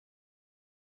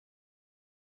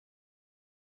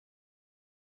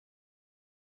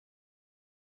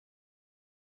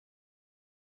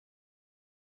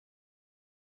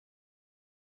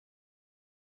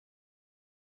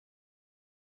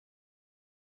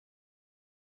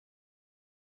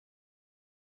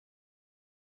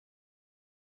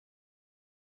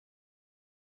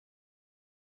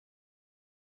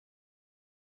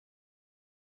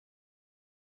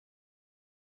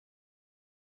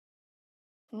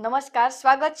નમસ્કાર,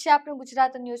 સ્વાગત છે આપનું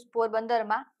ગુજરાત ન્યૂઝ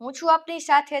પોરબંદરમાં। હું છું આપની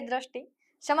સાથે દ્રષ્ટિ।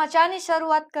 સમાચારની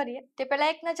શરૂઆત કરીએ તે પહેલા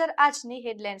એક નજર આજની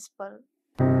હેડલાઇન્સ પર।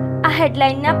 આ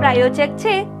હેડલાઇનના પ્રાયોજક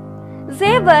છે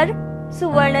ઝેવર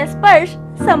સુવર્ણ સ્પર્શ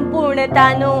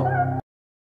સંપૂર્ણતાનો।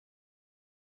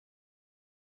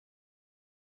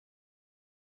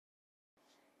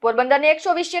 પોરબંદરની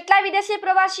 120 જેટલા વિદેશી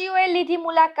પ્રવાસીઓએ લીધી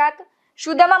મુલાકાત।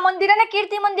 સુદામા મંદિર અને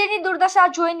કીર્તિ મંદિરની દુર્દશા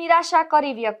જોઈ નિરાશા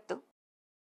કરી વ્યક્ત।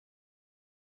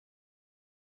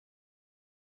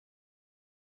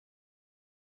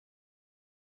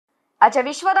 આજે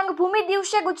વિશ્વ રંગભૂમિ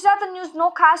દિવસે ગુજરાત ન્યૂઝનો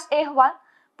ખાસ અહેવાલ।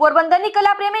 પોરબંદરની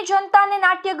કલાપ્રેમી જનતાને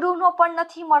નાટ્યગૃહનો પણ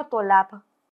નથી મળતો લાભ।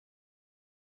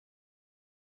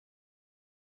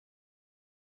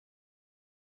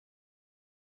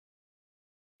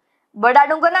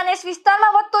 બડાડુંગરના નેસ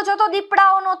વિસ્તારમાં વધતો જતો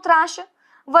દીપડાઓનો ત્રાસ।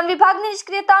 વન વિભાગની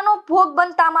નિષ્ક્રિયતાનો ભોગ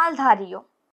બનતા માલધારીઓ।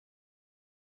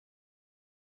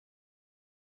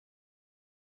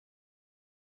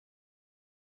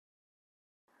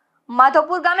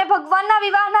 માધવપુર ગામે ભગવાનના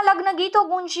વિવાહના લગ્ન ગીતો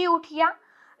ગુંજી ઉઠ્યા।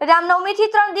 રામનવમીથી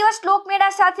 3 દિવસ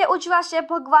લોકમેળા સાથે ઉજવાશે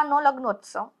ભગવાનનો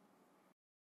લગ્નોત્સવ।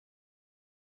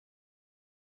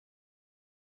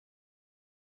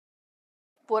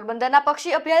 પોરબંદરના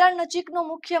પક્ષી અભયારણ્ય નજીકનો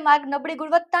મુખ્ય માર્ગ નબળી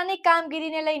ગુણવત્તાની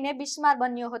કામગીરીને લઈને બિસ્માર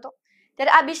બન્યો હતો।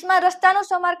 ત્યારે આ બિસ્માર રસ્તાનું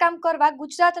સમારકામ કરવા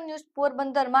ગુજરાત ન્યૂઝ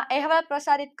પોરબંદરમાં અહેવાલ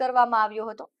પ્રસારિત કરવામાં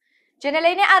આવ્યો હતો, જેને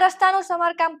લઈને આ રસ્તાનું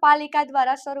સમારકામ પાલિકા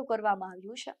દ્વારા શરૂ કરવામાં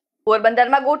આવ્યું છે।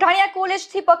 પોરબંદરમાં ગોઠાણીયા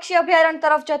કોલેજથી પક્ષી અભયારણ્ય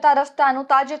તરફ જતા રસ્તાનું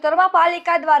તાજેતરમાં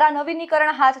પાલિકા દ્વારા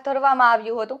નવીનીકરણ હાથ ધરવામાં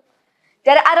આવ્યું હતું।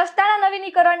 ત્યારે આ રસ્તાના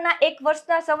નવીનીકરણના 1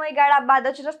 વર્ષના સમયગાળા બાદ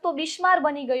જ રસ્તો બિસ્માર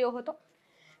બની ગયો હતો,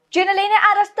 જેને લઈને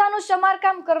આ રસ્તાનું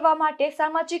સમારકામ કરવા માટે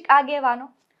સામાજિક આગેવાનો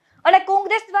અને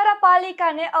કોંગ્રેસ દ્વારા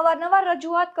પાલિકાને અવારનવાર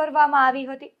રજૂઆત કરવામાં આવી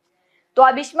હતી। તો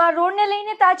આ બિસ્માર રોડને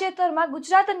લઈને તાજેતરમાં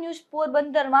ગુજરાત ન્યૂઝ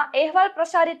પોરબંદરમાં અહેવાલ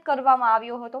પ્રસારિત કરવામાં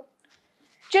આવ્યો હતો,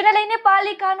 જેને લઈને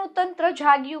પાલિકાનું તંત્ર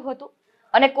જાગ્યું હતું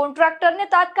અને કોન્ટ્રાક્ટરને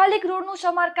તાત્કાલિક રોડનું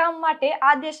સમારકામ માટે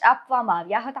આદેશ આપવામાં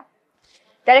આવ્યા હતા।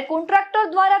 ત્યારે કોન્ટ્રાક્ટર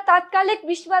દ્વારા તાત્કાલિક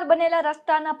બિસ્માર બનેલા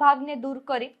રસ્તાના ભાગને દૂર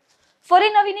કરી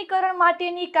ફરી નવીનીકરણ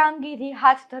માટેની કામગીરી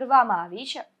હાથ ધરવામાં આવી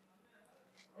છે।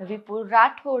 વિપુલ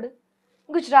રાઠોડ,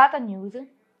 ગુજરાત ન્યૂઝ,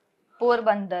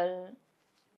 પોરબંદર।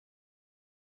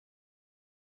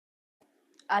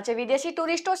 આજે વિદેશી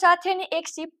ટુરિસ્ટો સાથેની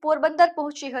એક શિપ પોરબંદર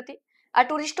પહોંચી હતી। આ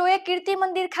ટુરિસ્ટોએ કીર્તિ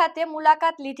મંદિર ખાતે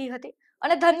મુલાકાત લીધી હતી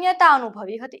અને ધન્યતા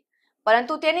અનુભવી હતી,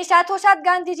 પરંતુ તેની સાથોસાથ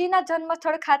ગાંધીજીના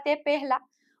જન્મસ્થળ ખાતે પહેલા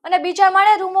અને બીજા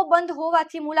માળે રૂમો બંધ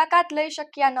હોવાથી મુલાકાત લઈ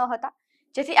શક્યા ન હતા,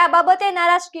 જેથી આ બાબતે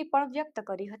નારાજગી પણ વ્યક્ત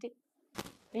કરી હતી।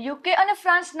 યુકે અને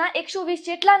ફ્રાન્સના 120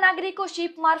 જેટલા નાગરિકો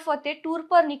શિપ મારફતે ટૂર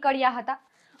પર નીકળ્યા હતા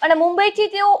અને મુંબઈથી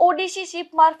તેઓ ઓડિસી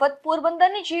શિપ મારફત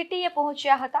પોરબંદરની જેટીએ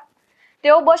પહોંચ્યા હતા।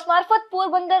 તેઓ બસ મારફત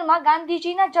પોરબંદરમાં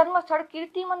ગાંધીજીના જન્મસ્થળ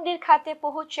કીર્તિ મંદિર ખાતે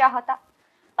પહોંચ્યા હતા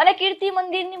અને કીર્તિ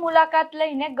મંદિરની મુલાકાત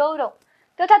લઈને ગૌરવ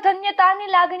તથા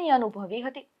ધન્યતાની લાગણી અનુભવી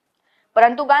હતી,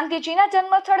 પરંતુ ગાંધીજીના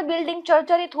જન્મસ્થળ બિલ્ડિંગ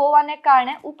જર્જરિત હોવાને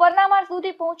કારણે ઉપરના માળ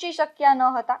સુધી પહોંચી શક્યા ન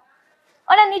હતા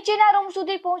અને નીચેના રૂમ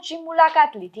સુધી પહોંચી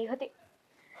મુલાકાત લીધી હતી।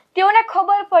 તેઓને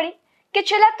ખબર પડી કે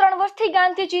છેલ્લા 3 વર્ષથી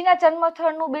ગાંધીજીના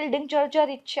જન્મસ્થળનું બિલ્ડિંગ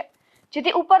જર્જરિત છે,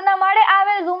 જેથી ઉપરના માળે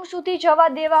આવેલ રૂમ સુધી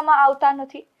જવા દેવામાં આવતા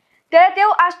નથી। ત્યારે તેઓ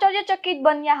આશ્ચર્યચકિત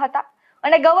બન્યા હતા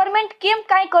અને ગવર્મેન્ટ કેમ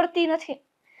કાંઈ કરતી નથી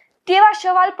તેવા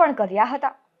સવાલ પણ કર્યા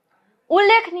હતા।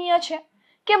 ઉલ્લેખનીય છે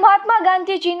કે મહાત્મા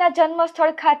ગાંધીજીના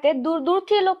જન્મસ્થળ ખાતે દૂર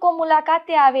દૂરથી લોકો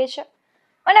મુલાકાતે આવે છે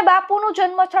અને બાપુનું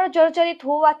જન્મસ્થળ જર્જરિત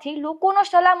હોવાથી લોકોનો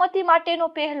સલામતી માટેનો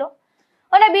પહેલો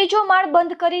અને બીજો માળ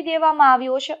બંધ કરી દેવામાં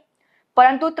આવ્યો છે,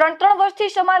 પરંતુ 3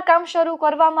 વર્ષથી સમારકામ શરૂ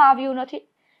કરવામાં આવ્યું નથી,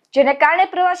 જેને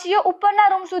કારણે પ્રવાસીઓ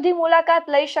ઉપરના રૂમ સુધી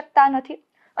મુલાકાત લઈ શકતા નથી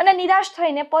અને નિરાશ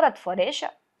થઈને પરત ફરે છે।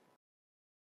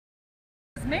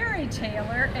 Mary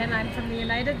Taylor, and I'm from the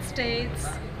United States,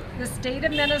 the state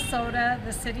of Minnesota.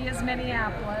 The city is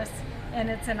Minneapolis,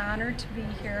 and it's an honor to be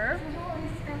here.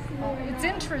 It's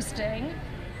interesting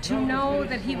to know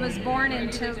that he was born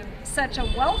into such a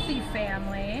wealthy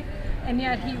family, and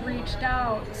yet he reached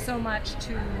out so much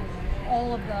to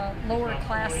all of the lower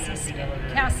class system,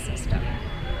 caste system.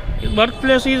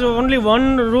 Birthplace is only one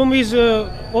room is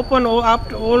open,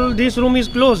 after all this room is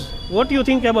closed. What do you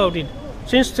think about it?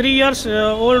 Since 3 years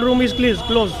all room is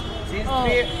closed. Since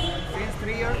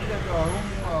 3 years that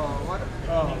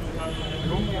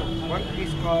room work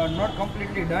is not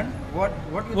completely done.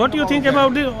 What do you think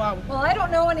about this? Well, I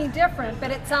don't know any different,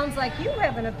 but it sounds like you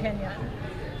have an opinion.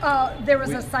 There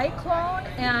was a cyclone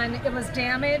and it was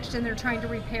damaged and they're trying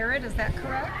to repair it. Is that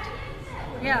correct?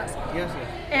 Yes. Yes,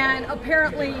 yes. And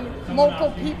apparently local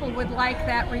people would like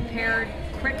that repaired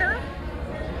quicker.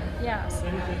 Yes.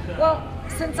 Well,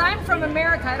 since I'm from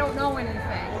America, I don't know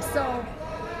anything. So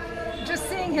just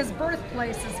seeing his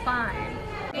birthplace is fine.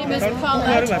 My name is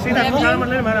Paulette,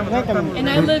 and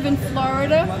I live in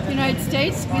Florida, United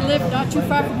States. We live not too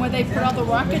far from where they put all the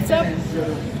rockets up.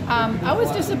 I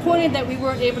was disappointed that we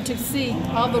weren't able to see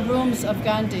all the rooms of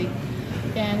Gandhi,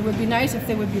 and it would be nice if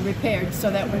they would be repaired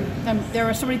so that there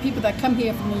are so many people that come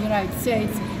here from the United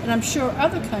States, and I'm sure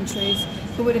other countries,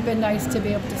 it would have been nice to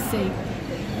be able to see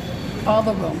all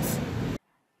the rooms.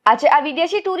 આજે આ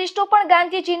વિદેશી ટુરિસ્ટો પણ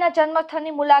ગાંધીજીના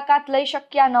જન્મસ્થળની મુલાકાત લઈ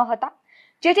શક્યા ન હતા,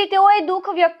 જેથી તેઓએ દુઃખ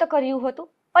વ્યક્ત કર્યું હતું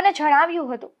અને જણાવ્યું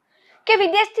હતું કે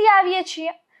વિદેશથી આવીએ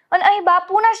છીએ અને અહીં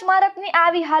બાપુના સ્મારકની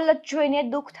આવી હાલત જોઈને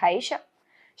દુઃખ થાય છે.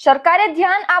 સરકારે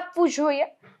ધ્યાન આપવું જોઈએ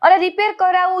અને રિપેર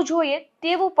કરાવવું જોઈએ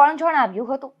તેવું પણ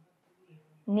જણાવ્યું હતું.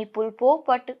 નિપુલ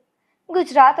પોપટ,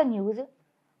 ગુજરાત ન્યૂઝ,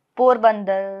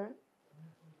 પોરબંદર.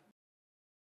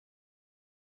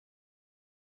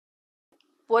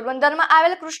 પોરબંદરમાં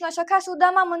આવેલ કૃષ્ણ સખા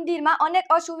સુદામા મંદિરમાં અનેક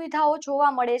અસુવિધાઓ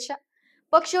જોવા મળે છે.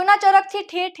 પક્ષીઓના ચરકથી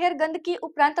ઠેર ઠેર ગંદકી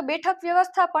ઉપરાંત બેઠક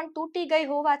વ્યવસ્થા પણ તૂટી ગઈ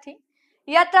હોવાથી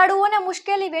યાત્રાળુઓને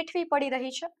મુશ્કેલી વેઠવી પડી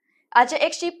રહી છે. આજે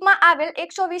એક શિપમાં આવેલ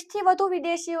 120 થી વધુ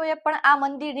વિદેશીઓએ પણ આ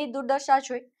મંદિરની દુર્દશા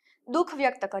જોઈ દુઃખ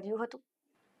વ્યક્ત કર્યું હતું.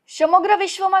 સમગ્ર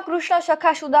વિશ્વમાં કૃષ્ણ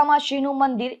સખા સુદામાજીનું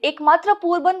મંદિર એકમાત્ર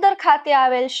પોરબંદર ખાતે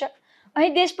આવેલ છે.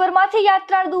 અહીં દેશભરમાંથી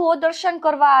યાત્રાળુઓ દર્શન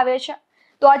કરવા આવે છે.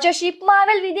 તો આજે શિપમાં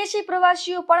આવેલ વિદેશી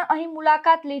પ્રવાસીઓ પણ અહીં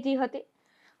મુલાકાત લીધી હતી.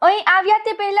 અહીં આવ્યા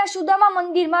તે પહેલા સુદામા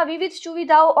મંદિરમાં વિવિધ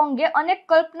સુવિધાઓ અંગે અનેક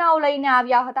કલ્પનાઓ લઈને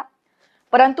આવ્યા હતા,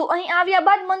 પરંતુ અહીં આવ્યા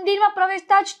બાદ મંદિરમાં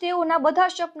પ્રવેશતા જ તેઓના બધા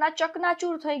સપના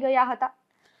ચકનાચૂર થઈ ગયા હતા.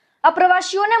 આ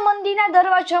પ્રવાસીઓને મંદિરના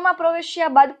દરવાજામાં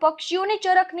પ્રવેશ્યા બાદ પક્ષીઓની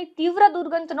ચરકની તીવ્ર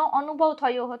દુર્ગંધનો અનુભવ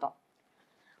થયો હતો.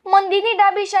 મંદિરની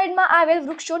ડાબી સાઈડમાં આવેલ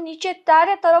વૃક્ષો નીચે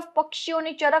ચારે તરફ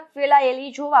પક્ષીઓની ચરક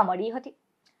ફેલાયેલી જોવા મળી હતી.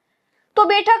 તો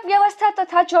બેઠક વ્યવસ્થા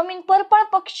તથા જમીન પર પણ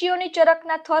પક્ષીઓની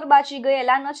ચરકના થર બાજી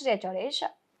ગયેલા નજરે ચડે છે.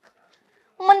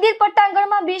 મંદિર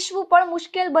પટાંગણમાં બેસવું પણ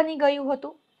મુશ્કેલ બની ગયું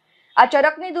હતું. આ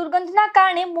ચરકની દુર્ગંધના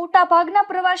કારણે મોટા ભાગના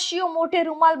પ્રવાસીઓ મોઢે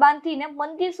રૂમાલ બાંધીને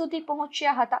મંદિર સુધી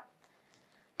પહોંચ્યા હતા.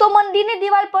 તો મંદિરની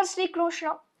દિવાલ પર શ્રી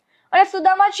કૃષ્ણ અને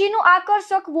સુદામાજીનું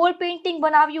આકર્ષક વોલ પેઇન્ટિંગ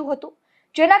બનાવ્યું હતું,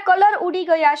 જેના કલર ઉડી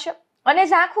ગયા છે અને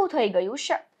ઝાંખું થઈ ગયું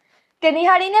છે. તે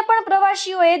નિહાળીને પણ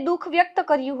પ્રવાસીઓએ દુઃખ વ્યક્ત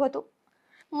કર્યું હતું.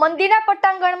 મંદિરના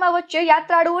પટાંગણમાં વચ્ચે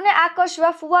યાત્રાળુઓને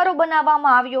આકર્ષવા ફુવારો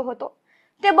બનાવવામાં આવ્યો હતો.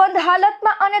 તે બંધ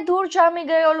હાલતમાં અને ધૂળ જામી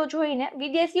ગયેલો જોઈને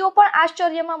વિદેશીઓ પણ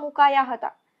આશ્ચર્યમાં મુકાયા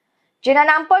હતા, જેના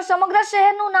નામ પર સમગ્ર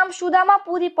શહેરનું નામ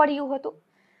સુદામાપુરી પડ્યું હતું.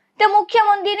 તે મુખ્ય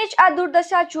મંદિરની જ આ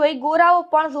દુર્દશા જોઈ ગોરાઓ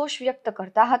પણ રોષ વ્યક્ત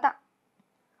કરતા હતા.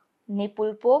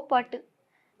 નિપુલ પોપટ,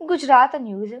 ગુજરાત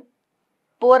ન્યૂઝ,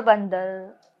 પોરબંદર.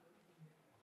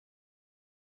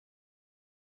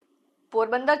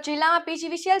 પોરબંદર જિલ્લામાં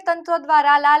પીજીવીસીએલ તંત્ર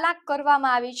દ્વારા લાલાક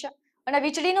કરવામાં આવી છે અને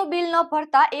વીજળીનું બિલ ન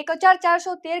ભરતા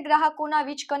 1413 ગ્રાહકોના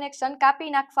વીજ કનેક્શન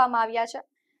કાપી નાખવામાં આવ્યા છે.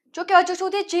 જોકે હજુ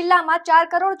સુધી જિલ્લામાં 4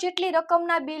 કરોડ જેટલી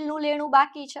રકમના બિલનું લેણું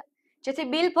બાકી છે, જેથી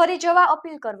બિલ ભરી જવા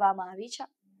અપીલ કરવામાં આવી છે.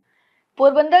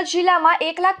 પોરબંદર જિલ્લામાં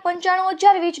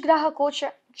 1,95,000 વીજ ગ્રાહકો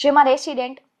છે, જેમાં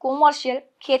રેસિડેન્ટ, કોમર્શિયલ,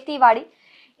 ખેતીવાડી,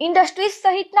 ઇન્ડસ્ટ્રીઝ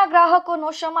સહિતના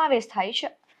ગ્રાહકોનો સમાવેશ થાય છે.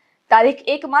 તારીખ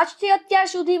 1 માર્ચથી અત્યાર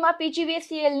સુધીમાં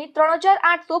પીજીવીસીએલની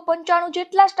 3,895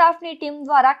 જેટલા સ્ટાફની ટીમ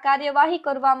દ્વારા કાર્યવાહી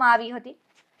કરવામાં આવી હતી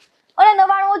અને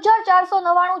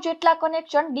 99,499 જેટલા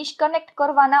કનેક્શન ડિસ્કનેક્ટ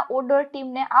કરવાના ઓર્ડર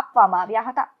ટીમને આપવામાં આવ્યા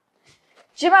હતા,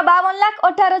 જેમાં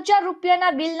 52,18,000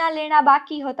 રૂપિયાના બિલના લેણા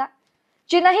બાકી હતા,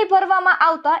 જે નહીં ભરવામાં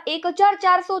આવતા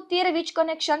 1,413 વીજ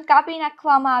કનેક્શન કાપી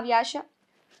નાખવામાં આવ્યા છે.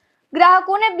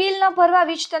 ગ્રાહકોને બિલ ન ભરવા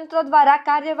વીજ તંત્ર દ્વારા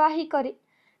કાર્યવાહી કરી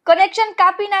કનેક્શન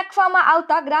કાપી નાખવામાં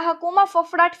આવતા ગ્રાહકોમાં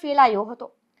ફફડાટ ફેલાયો હતો.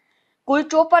 કુલ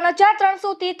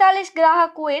 54,343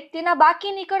 ગ્રાહકોએ તેના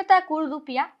બાકી નીકળતા કુલ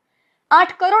રૂપિયા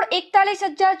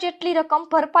 8,41,00,000 જેટલી રકમ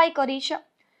ભરપાઈ કરી છે,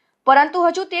 પરંતુ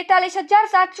હજુ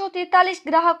 43,743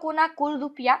 ગ્રાહકોના કુલ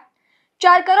રૂપિયા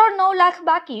 4,09,00,000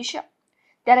 બાકી છે.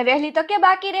 ત્યારે વહેલી તકે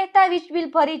બાકી રહેતા વીજ બિલ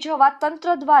ભરી જવા તંત્ર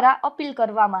દ્વારા અપીલ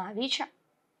કરવામાં આવી છે.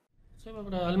 સાહેબ,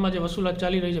 આપણે હાલમાં જે વસૂલાત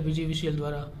ચાલી રહી છે પીજીવીસીએલ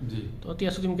દ્વારા, તો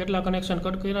અત્યાર સુધીમાં કેટલા કનેક્શન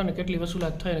કટ કર્યા અને કેટલી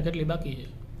વસૂલાત થઈ અને કેટલી બાકી છે?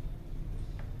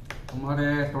 અમારે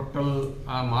ટોટલ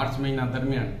આ માર્ચ મહિના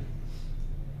દરમિયાન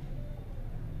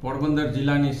પોરબંદર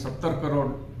જિલ્લાની 17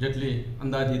 કરોડ જેટલી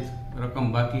અંદાજિત રકમ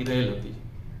બાકી રહેલ હતી.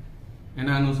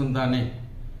 એના અનુસંધાને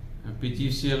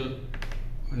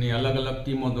પીજીવીસીએલની અલગ અલગ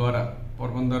ટીમો દ્વારા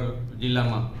પોરબંદર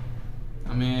જિલ્લામાં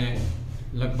અમે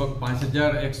લગભગ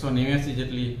 5,189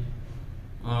 જેટલી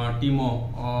ટીમો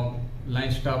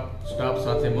લાઇન સ્ટાફ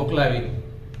સાથે મોકલાવી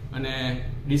અને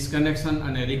ડિસ્કનેક્શન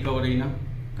અને રિકવરીના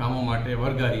કામો માટે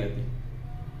વરગારી હતી.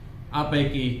 આ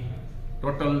પૈકી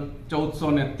ટોટલ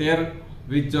 1,413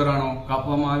 વીજ જોડાણો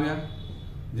કાપવામાં આવ્યા,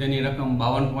 જેની રકમ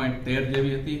 52.13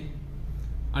 જેવી હતી,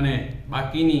 અને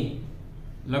બાકીની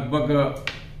લગભગ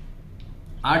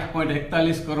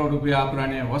 8.41 કરોડ રૂપિયા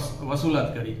આપણાને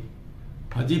વસૂલાત કરી.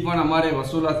 હજી પણ અમારે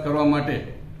વસૂલાત કરવા માટે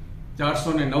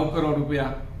 409 કરોડ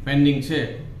રૂપિયા પેન્ડિંગ છે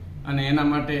અને એના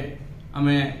માટે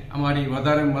અમે અમારી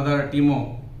વધારેમાં વધારે ટીમો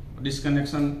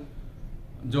ડિસ્કનેક્શન,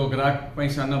 જો ગ્રાહક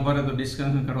પૈસા ન ભરે તો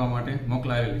ડિસ્કનેક્શન કરવા માટે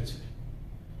મોકલાવેલી છે.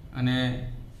 અને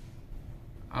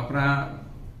આપણા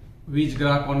વીજ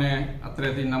ગ્રાહકોને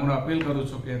અત્રેથી નમ્ર અપીલ કરું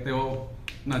છું કે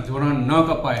તેઓના જોડાણ ન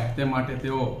કપાય તે માટે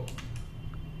તેઓ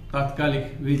તાત્કાલિક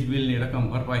વીજ બિલની રકમ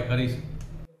ભરપાઈ કરી છે.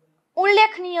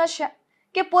 ઉલ્લેખનીય છે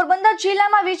કે પોરબંદર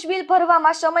જિલ્લામાં વીજ બિલ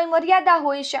ભરવામાં સમય મર્યાદા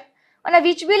હોય છે અને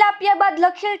વીજ બિલ આપ્યા બાદ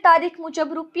લખેલ તારીખ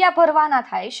મુજબ રૂપિયા ભરવાના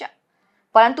થાય છે,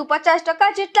 પરંતુ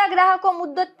 50% જેટલા ગ્રાહકો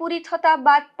મુદ્દત પૂરી થતા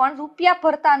બાદ પણ રૂપિયા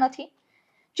ભરતા નથી,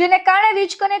 જેને કારણે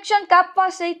વીજ કનેક્શન કાપવા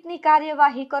સહિતની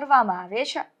કાર્યવાહી કરવામાં આવે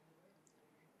છે.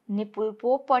 નિપુલ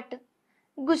પોપટ,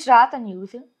 ગુજરાત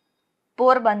ન્યૂઝ,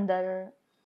 પોરબંદર.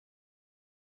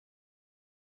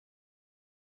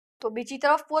 તો બીજી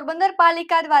તરફ પોરબંદર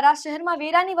પાલિકા દ્વારા શહેરમાં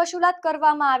વેરાની વસૂલાત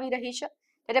કરવામાં આવી રહી છે,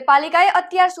 ત્યારે પાલિકાએ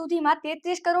અત્યાર સુધીમાં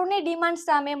 33 કરોડની ડિમાન્ડ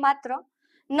સામે માત્ર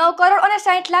 9 કરોડ અને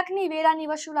 60 લાખની વેરાની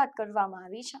વસૂલાત કરવામાં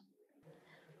આવી છે.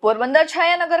 પોરબંદર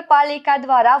છાયા નગરપાલિકા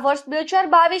દ્વારા વર્ષ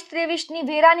 2022-23ની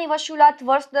વેરાની વસૂલાત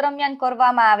વર્ષ દરમિયાન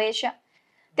કરવામાં આવે છે,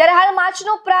 ત્યારે હાલ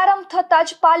માર્ચનો પ્રારંભ થતાં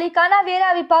જ પાલિકાના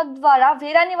વેરા વિભાગ દ્વારા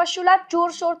વેરાની વસૂલાત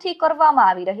જોરશોરથી કરવામાં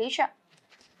આવી રહી છે,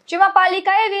 જેમાં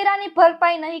પાલિકાએ વેરાની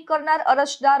ભરપાઈ નહીં કરનાર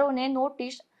અરજદારોને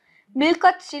નોટિસ,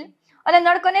 મિલકત સીલ અને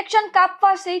નળ કનેક્શન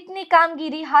કાપવા સહિતની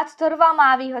કામગીરી હાથ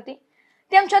ધરવામાં આવી હતી.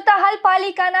 તેમ છતાં હાલ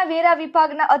પાલિકાના વેરા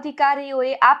વિભાગના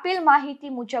અધિકારીઓએ આપેલ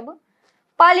માહિતી મુજબ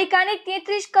પાલિકાની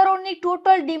 33 કરોડની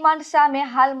ટોટલ ડિમાન્ડ સામે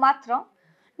હાલ માત્ર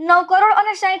 9 કરોડ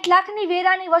અને 60 લાખની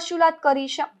વેરાની વસૂલાત કરી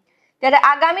છે, ત્યારે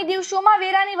આગામી દિવસોમાં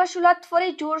વેરાની વસૂલાત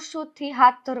ફરી જોરશોરથી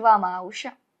હાથ ધરવામાં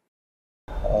આવશે.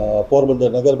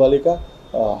 પોરબંદર નગરપાલિકા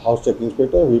હાઉસ ટેક્સ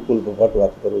ઇન્સ્પેક્ટર વિપુલ ભટ્ટ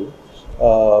વાત કરું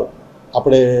છું.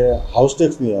 આપણે હાઉસ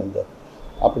ટેક્સની અંદર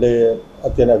આપણે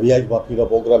અત્યારના વ્યાજ માફીનો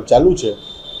પ્રોગ્રામ ચાલુ છે,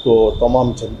 તો તમામ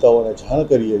જનતાઓને જાણ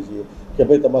કરીએ છીએ કે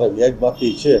ભાઈ તમારા વ્યાજ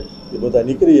માફી છે એ બધા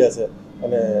નીકળી જશે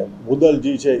અને મુદલ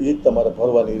જે છે એ જ તમારે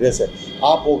ભરવાની રહેશે.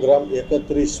 આ પ્રોગ્રામ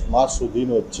 31 માર્ચ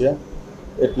સુધીનો જ છે,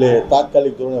 એટલે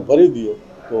તાત્કાલિક ધોરણે ભરી દો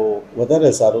તો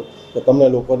વધારે સારું, કે તમને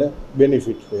લોકોને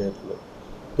બેનિફિટ રહે. એટલે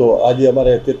તો આજે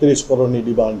અમારે 33 કરોડની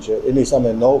ડિમાન્ડ છે, એની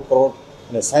સામે 9 કરોડ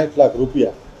અને 60 લાખ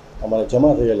રૂપિયા અમારે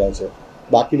જમા થયેલા છે.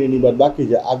 બાકીની ડિમાન્ડ બાકી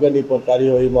છે. આગળની પણ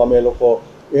કાર્યવાહીમાં અમે લોકો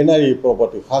એનઆઈ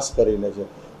પ્રોપર્ટી ખાસ કરીને છે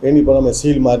એની પણ અમે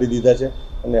સીલ મારી દીધા છે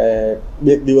અને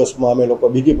 2 દિવસમાં અમે લોકો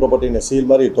બીજી પ્રોપર્ટીને સીલ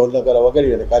મારી ઢોલનગરા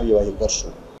વગાડી અને કાર્યવાહી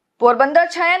કરશું. પોરબંદર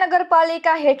છાયા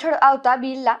નગરપાલિકા હેઠળ આવતા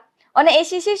બિરલા અને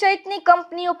એસીસી સહિતની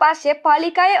કંપનીઓ પાસે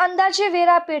પાલિકાએ અંદાજે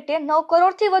વેરા પેટે 9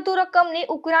 કરોડથી વધુ રકમની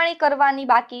ઉઘરાણી કરવાની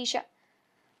બાકી છે,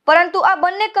 પરંતુ આ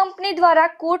બંને કંપની દ્વારા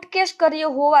કોર્ટ કેસ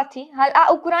કર્યો હોવાથી હાલ આ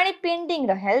ઉઘરાણી પેન્ડિંગ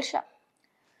રહેલ છે.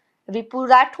 વિપુલ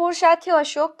રાઠોડ સાથે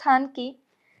અશોક થાનકી,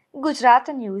 ગુજરાત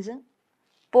ન્યૂઝ,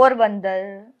 પોરબંદર.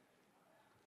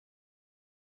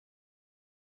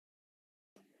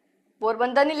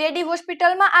 પોરબંદરની લેડી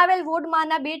હોસ્પિટલમાં આવેલ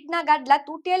વોર્ડમાંના બેડના ગાદલા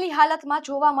તૂટેલી હાલતમાં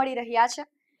જોવા મળી રહ્યા છે,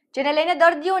 જેને લઈને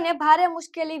દર્દીઓને ભારે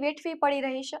મુશ્કેલી વેઠવી પડી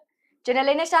રહી છે, જેને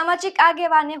લઈને સામાજિક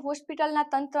આગેવાને હોસ્પિટલના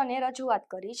તંત્રને રજૂઆત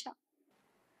કરી છે.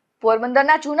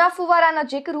 પોરબંદરના જૂના ફુવારા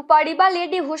નજીક રૂપાડીબા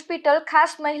લેડી હોસ્પિટલ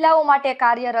ખાસ મહિલાઓ માટે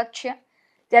કાર્યરત છે,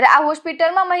 ત્યારે આ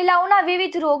હોસ્પિટલમાં મહિલાઓના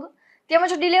વિવિધ રોગ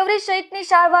તેમજ ડિલિવરી સહિતની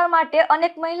સારવાર માટે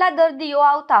અનેક મહિલા દર્દીઓ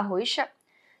આવતા હોય છે,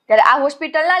 ત્યારે આ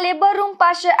હોસ્પિટલના લેબર રૂમ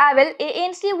પાસે આવેલ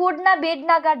એએનસી વોર્ડના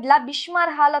બેડના ગાદલા બિસ્માર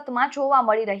હાલતમાં જોવા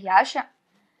મળી રહ્યા છે.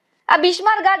 આ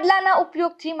બિસ્માર ગાદલાના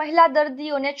ઉપયોગથી મહિલા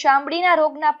દર્દીઓને ચામડીના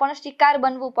રોગના પણ શિકાર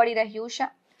બનવું પડી રહ્યું છે,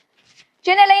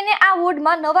 જેને લઈને આ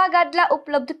વોર્ડમાં નવા ગાદલા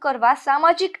ઉપલબ્ધ કરવા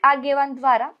સામાજિક આગેવાન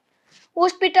દ્વારા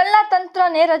હોસ્પિટલના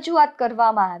તંત્રને રજૂઆત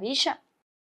કરવામાં આવી છે.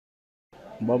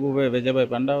 બાબુભાઈ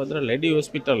વેજાભાઈ પાંડાવદરા લેડી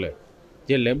હોસ્પિટલે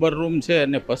જે લેબર રૂમ છે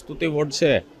અને પ્રસ્તુતિ વોર્ડ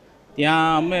છે,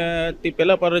 ત્યાં અમે તે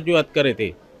પહેલાં પણ રજૂઆત કરી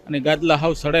હતી અને ગાદલા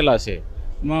હાવ સડેલા છે.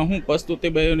 એમાં હું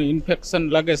પ્રસ્તુતિભાઈઓને ઇન્ફેક્શન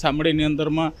લાગે ચામડીની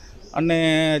અંદરમાં, અને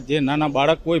જે નાના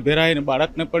બાળક હોય ભેરાય ને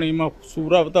બાળકને પણ એમાં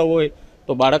સુવરાવતા હોય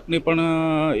તો બાળકને પણ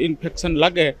ઇન્ફેક્શન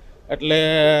લાગે, એટલે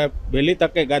વહેલી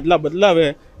તકે ગાદલા બદલાવે.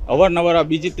 અવારનવાર આ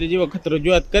બીજી ત્રીજી વખત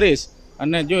રજૂઆત કરીશ,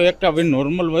 અને જો એક આવી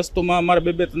નોર્મલ વસ્તુમાં અમારે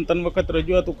 2-3 વખત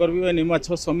રજૂઆતો કરવી હોય ને એમાં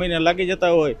 6 મહિના લાગી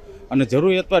જતા હોય, અને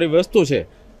જરૂરિયાતવાળી વસ્તુ છે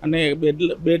અને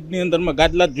બેડની અંદરમાં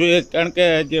ગાદલા જ જોઈએ, કારણ કે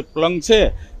જે પલંગ છે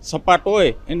સપાટ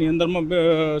હોય એની અંદરમાં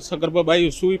સગર્ભા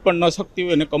બાયુ સૂઈ પણ ન શકતી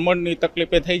હોય ને કમરની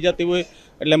તકલીફે થઈ જતી હોય.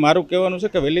 એટલે મારું કહેવાનું છે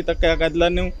કે વહેલી તકે આ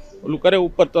ગાદલાનું ઓલું કરે,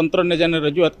 ઉપર તંત્રને જેને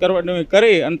રજૂઆત કરવાની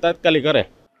કરી અને તાત્કાલિક કરે.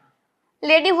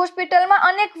 લેડી હોસ્પિટલમાં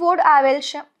અનેક વોર્ડ આવેલ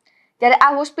છે, ત્યારે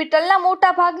આ હોસ્પિટલના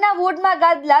મોટા ભાગના વોર્ડમાં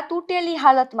ગાદલા તૂટેલી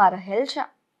હાલતમાં રહેલ છે.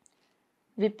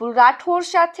 વિપુલ રાઠોડ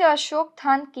સાથે અશોક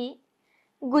થાનકી,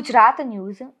 ગુજરાત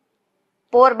ન્યૂઝ,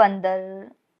 પોરબંદર।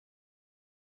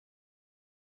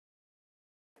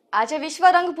 આજે વિશ્વ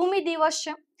રંગભૂમિ દિવસ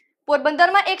છે।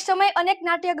 પોરબંદરમાં એક સમય અનેક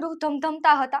નાટ્યગૃહ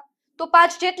ધમધમતા હતા, તો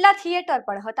 5 જેટલા થિયેટર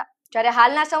પણ હતા, જ્યારે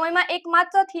હાલના સમયમાં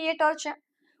એકમાત્ર થિયેટર છે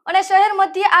અને શહેર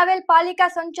મધ્યે આવેલ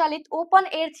પાલિકા સંચાલિત ઓપન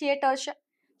એર થિયેટર છે,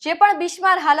 જે પણ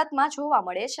બિસ્માર હાલતમાં જોવા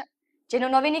મળે છે,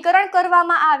 જેનું નવીનીકરણ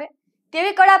કરવામાં આવે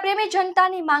તેવી કળાપ્રેમી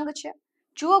જનતાની માંગ છે।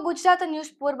 જુઓ ગુજરાત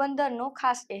ન્યૂઝ પોરબંદરનો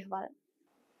ખાસ અહેવાલ।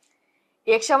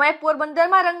 એક સમયે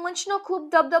પોરબંદરમાં રંગમંચનો ખૂબ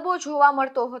દબદબો જોવા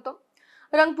મળતો હતો।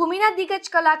 રંગભૂમિના દિગ્ગજ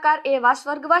કલાકાર એવા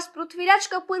સ્વર્ગવાસ પૃથ્વીરાજ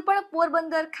કપૂર પણ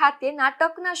પોરબંદર ખાતે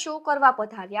નાટકના શો કરવા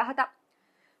પધાર્યા હતા।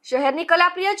 શહેરની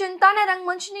કલાપ્રિય જનતાને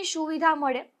રંગમંચની સુવિધા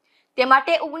મળે તે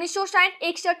માટે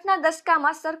 1960-61ના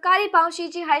દશકામાં સરકારી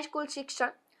ભાવશીજી હાઈસ્કૂલ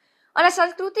શિક્ષણ અને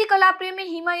સંસ્કૃતિ કલાપ્રેમી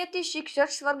હિમાયતી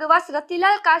શિક્ષક સ્વર્ગવાસ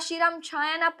રતિલાલ કાશીરામ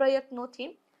છાયાના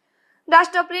પ્રયત્નોથી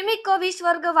રાષ્ટ્રપ્રેમી કવિ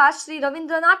સ્વર્ગવાસ શ્રી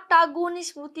રવિન્દ્રનાથ ટાગોરની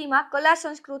સ્મૃતિમાં કલા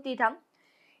સંસ્કૃતિ ધામ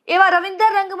એવા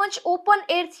રવિન્દર રંગમંચ ઓપન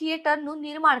એર થિયેટરનું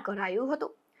નિર્માણ કરાયું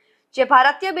હતું, જે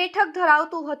ભારતીય બેઠક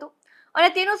ધરાવતું હતું અને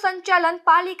તેનું સંચાલન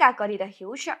પાલિકા કરી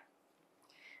રહ્યું છે।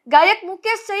 ગાયક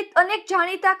મુકેશ સહિત અનેક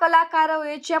જાણીતા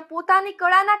કલાકારોએ જ્યાં પોતાની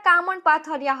કળાના કામણ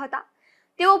પાથર્યા હતા,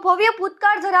 તેવો ભવ્ય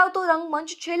ભૂતકાળ ધરાવતો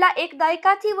રંગમંચ છેલ્લા 1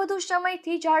 દાયકાથી વધુ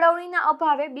સમયથી જાળવણીના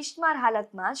અભાવે બિસ્માર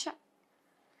હાલતમાં છે।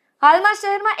 હાલમાં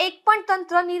શહેરમાં એક પણ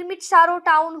તંત્ર નિર્મિત સારો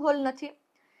ટાઉન હોલ નથી।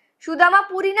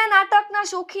 સુદામાપુરીના નાટકના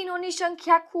શોખીનોની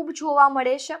સંખ્યા ખૂબ જોવા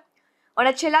મળે છે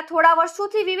અને છેલ્લા થોડા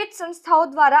વર્ષોથી વિવિધ સંસ્થાઓ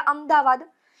દ્વારા અમદાવાદ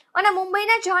અને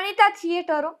મુંબઈના જાણીતા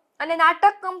થિયેટરો અને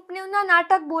નાટક કંપનીઓના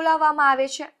નાટક બોલાવવામાં આવે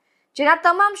છે, જેના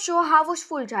તમામ શો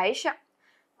હાઉસફુલ જાય છે।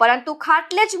 પરંતુ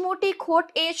ખાટલે જ મોટી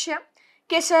ખોટ એ છે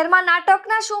કે શહેરમાં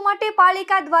નાટકના શો માટે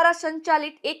પાલિકા દ્વારા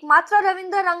સંચાલિત એકમાત્ર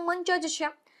રવિન્દર રંગમંચ જ છે,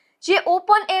 જે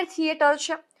ઓપન એર થિયેટર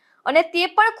છે અને તે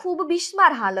પણ ખૂબ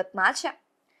બિસ્માર હાલતમાં છે।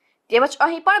 તેમજ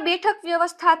અહીં પણ બેઠક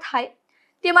વ્યવસ્થા થાય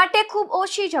તે માટે ખૂબ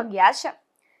ઓછી જગ્યા છે।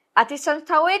 આથી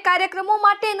સંસ્થાઓએ કાર્યક્રમો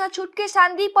માટે ન છૂટકે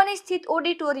સાંદીપની સ્થિત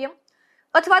ઓડિટોરિયમ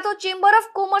અથવા તો ચેમ્બર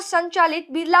ઓફ કોમર્સ સંચાલિત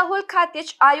બિરલા હોલ ખાતે જ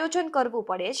આયોજન કરવું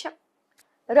પડે છે।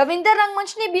 રવિન્દર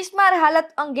રંગમંચની બિસ્માર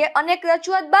હાલત અંગે અનેક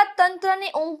રજૂઆત બાદ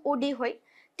તંત્રની ઊંઘ ઉડી હોય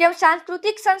તેમ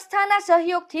સાંસ્કૃતિક સંસ્થાના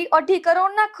સહયોગથી 2.5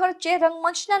 કરોડના ખર્ચે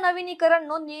રંગમંચના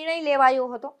નવીનીકરણનો નિર્ણય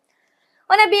લેવાયો હતો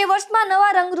અને 2 વર્ષમાં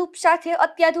નવા રંગરૂપ સાથે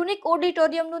અત્યાધુનિક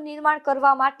ઓડિટોરિયમનું નિર્માણ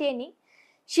કરવા માટેની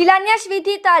શિલાન્યાસ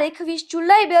વિધિ તારીખ 20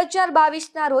 જુલાઈ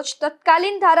 2022ના રોજ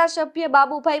તત્કાલીન ધારાસભ્ય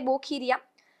બાબુભાઈ બોખીરિયા,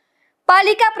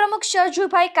 પાલિકા પ્રમુખ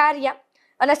સરજુભાઈ કારિયા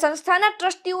અને સંસ્થાના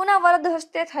ટ્રસ્ટીઓના વરદ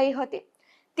હસ્તે થઈ હતી।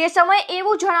 તે સમયે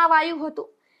એવું જણાવાયું હતું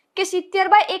કે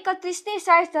 70x31ની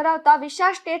સાઇઝ ધરાવતા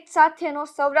વિશાળ સ્ટેજ સાથેનો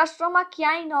સૌરાષ્ટ્રમાં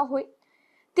ક્યાંય ન હોય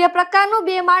તે પ્રકારનું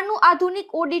 2 માળનું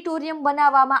આધુનિક ઓડિટોરિયમ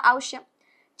બનાવવામાં આવશે,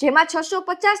 જેમાં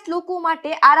 650 લોકો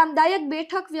માટે આરામદાયક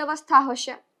બેઠક વ્યવસ્થા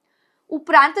હશે।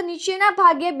 ઉપરાંત નીચેના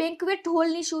ભાગે બેન્ક્વેટ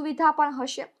હોલની સુવિધા પણ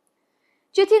હશે,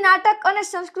 જેથી નાટક અને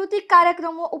સાંસ્કૃતિક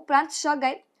કાર્યક્રમો ઉપરાંત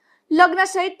સગાઈ, લગ્ન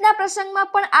સહિતના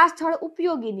પ્રસંગમાં પણ આ સ્થળ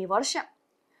ઉપયોગી નીવડશે।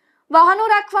 વાહનો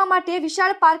રાખવા માટે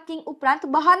વિશાળ પાર્કિંગ ઉપરાંત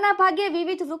બહારના ભાગે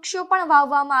વિવિધ વૃક્ષો પણ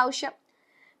વાવવામાં આવશે,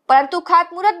 પરંતુ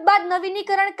ખાતમુહૂર્ત બાદ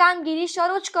નવીનીકરણ કામગીરી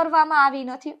શરૂ જ કરવામાં આવી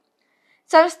નથી।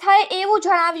 સંસ્થાએ એવું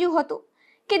જણાવ્યું હતું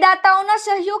કે દાતાઓના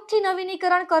સહયોગથી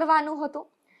નવીનીકરણ કરવાનું હતું।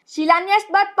 શિલાન્યાસ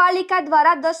બાદ પાલિકા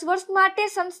દ્વારા 10 વર્ષ માટે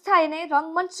સંસ્થાને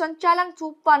રંગમંચ સંચાલન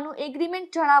સોંપવાનું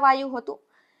એગ્રીમેન્ટ જણાવાયું હતું,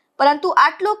 પરંતુ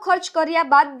આટલો ખર્ચ કર્યા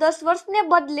બાદ 10 વર્ષને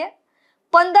બદલે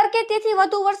 15 કે તેથી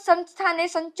વધુ વર્ષ સંસ્થાને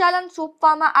સંચાલન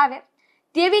સોંપવામાં આવે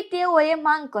તેવી તેઓએ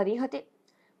માંગ કરી હતી,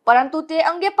 પરંતુ તે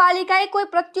અંગે પાલિકાએ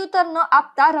કોઈ પ્રત્યુત્તર ન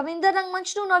આપતા રવિન્દર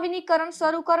રંગમંચનું નવીનીકરણ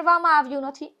શરૂ કરવામાં આવ્યું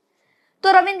નથી।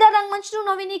 તો રવિન્દર રંગમંચનું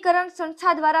નવીનીકરણ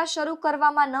સંસ્થા દ્વારા શરૂ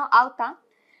કરવામાં ન આવતા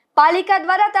પાલિકા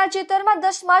દ્વારા તાજેતરમાં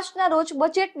 10 માર્ચના રોજ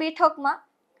બજેટ બેઠકમાં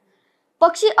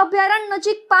પક્ષી અભયારણ્ય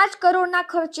નજીક 5 કરોડના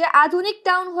ખર્ચે આધુનિક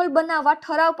ટાઉન હોલ બનાવવા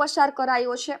ઠરાવ પસાર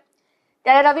કરાયો છે,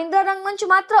 ત્યારે રવિન્દર રંગમંચ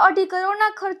માત્ર 2.5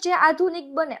 કરોડના ખર્ચે આધુનિક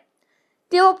બને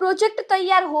તેવો પ્રોજેક્ટ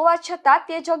તૈયાર હોવા છતાં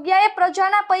તે જગ્યાએ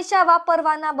પ્રજાના પૈસા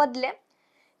વાપરવાના બદલે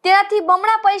તેનાથી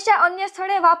બમણા પૈસા અન્ય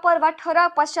સ્થળે વાપરવા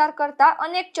ઠરાવ પસાર કરતા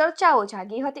અનેક ચર્ચાઓ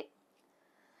જાગી હતી।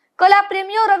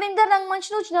 કલાપ્રેમીઓ રવિન્દર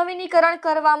રંગમંચનું જ નવીનીકરણ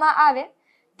કરવામાં આવે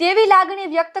તેવી લાગણી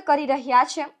વ્યક્ત કરી રહ્યા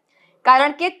છે,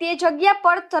 કારણ કે તે જગ્યા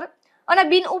પડતર અને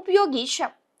બિનઉપયોગી છે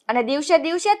અને દિવસે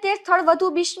દિવસે તે સ્થળ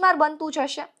વધુ બિસ્માર બનતું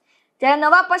જશે, ત્યારે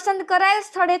નવા પસંદ કરાયેલ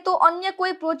સ્થળે તો અન્ય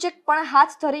કોઈ પ્રોજેક્ટ પણ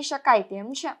હાથ ધરી શકાય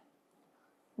તેમ છે।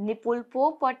 નિપુલ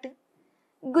પોપટ,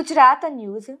 ગુજરાત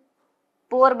ન્યૂઝ,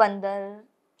 પોરબંદર।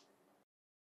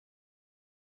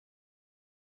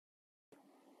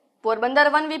 પોરબંદર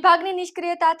વન વિભાગની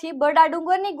નિષ્ક્રિયતાથી બરડા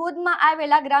ડુંગરની ગોદમાં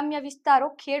આવેલા ગ્રામ્ય વિસ્તારો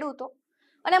ખેડૂતો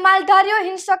અને માલધારીઓ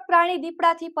હિંસક પ્રાણી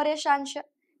દીપડાથી પરેશાન છે.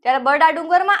 ત્યારે બરડા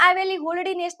ડુંગરમાં આવેલી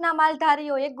હોલડી નેસના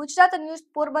માલધારીઓએ ગુજરાત ન્યૂઝ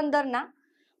પોરબંદરના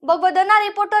બગવદરના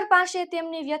રિપોર્ટર પાસે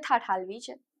તેમની વ્યથા ઠાલવી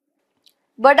છે.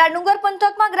 બરડા ડુંગર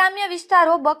પંથકમાં ગ્રામ્ય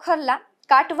વિસ્તારો બખરલા,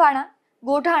 કાટવાણા,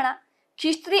 ગોઢાણા,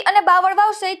 ખીસ્ત્રી અને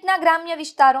બાવળવાવ સહિતના ગ્રામ્ય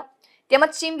વિસ્તારો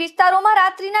તેમજ સીમ વિસ્તારોમાં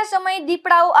રાત્રિના સમયે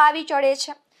દીપડાઓ આવી ચડે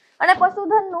છે અને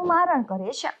પશુધનનું મારણ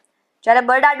કરે છે. જ્યારે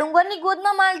બરડા ડુંગરની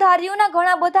ગોદમાં માલધારીઓના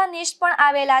ઘણા બધા નેસ પણ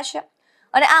આવેલા છે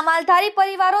અને આ માલધારી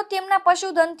પરિવારો તેમના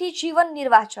પશુધનથી જીવન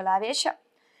નિર્વાહ ચલાવે છે.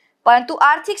 પરંતુ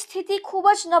આર્થિક સ્થિતિ ખૂબ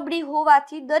જ નબળી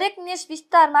હોવાથી દરેક નેસ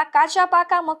વિસ્તારમાં કાચા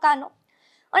પાકા મકાનો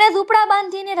અને ઝૂંપડા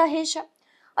બાંધીને રહે છે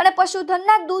અને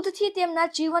પશુધનના દૂધથી તેમના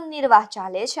જીવન નિર્વાહ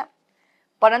ચાલે છે.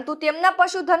 પરંતુ તેમના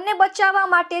પશુધનને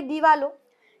બચાવવા માટે દિવાલો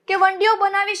કે વંડીઓ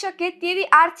બનાવી શકે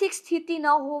તેવી આર્થિક સ્થિતિ ન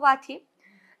હોવાથી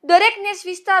દરેક નેસ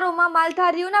વિસ્તારોમાં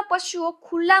માલધારીઓના પશુઓ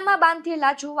ખુલ્લામાં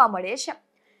બાંધેલા જોવા મળે છે,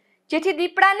 જેથી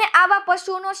દીપડાને આવા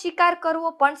પશુઓનો શિકાર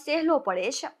કરવો પણ સહેલો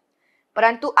પડે છે.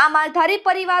 પરંતુ આ માલધારી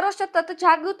પરિવારો સતત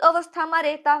જાગૃત અવસ્થામાં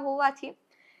રહેતા હોવાથી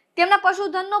તેમના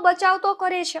પશુધનનો બચાવ તો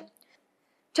કરે છે,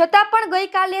 છતાં પણ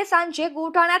ગઈકાલે સાંજે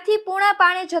ગોઢાણાથી પોણા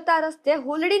પાણે જતા રસ્તે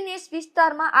હોલડી નેસ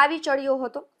વિસ્તારમાં આવી ચડ્યો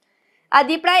હતો. આ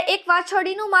દીપડાએ એક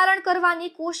વાછરડીનું મારણ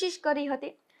કરવાની કોશિશ કરી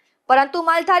હતી, પરંતુ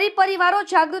માલધારી પરિવારો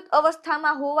જાગૃત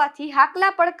અવસ્થામાં હોવાથી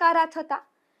હાકલા પડકારા થતા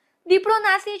દીપડો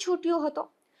નાસી છૂટ્યો હતો.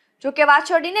 જોકે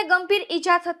વાછરડીને ગંભીર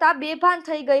ઈજા થતા બેભાન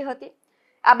થઈ ગઈ હતી.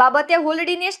 આ બાબતે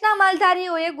હોલડી નેસના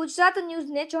માલધારીઓએ ગુજરાત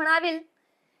ન્યૂઝને જણાવેલ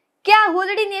કે આ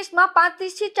હોલડી નેસમાં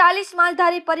 35 થી 40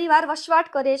 માલધારી પરિવાર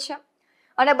વસવાટ કરે છે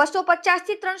અને 250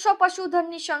 થી 300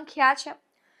 પશુધનની સંખ્યા છે.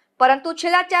 પરંતુ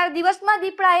છેલ્લા 4 દિવસમાં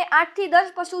દીપડાએ 8 થી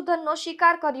 10 પશુધનનો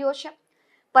શિકાર કર્યો છે.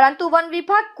 પરંતુ વન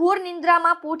વિભાગ ઘોર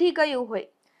નિંદ્રામાં પોઢી ગયું હોય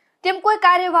તેમ કોઈ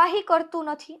કાર્યવાહી કરતું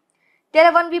નથી.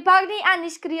 ત્યારે વન વિભાગની આ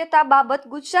નિષ્ક્રિયતા બાબત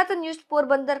ગુજરાત ન્યૂઝ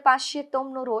પોરબંદર પાસે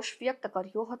તેમનો રોષ વ્યક્ત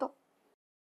કર્યો હતો.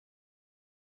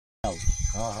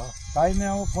 કાંઈ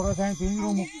આવો ફરજ અહીં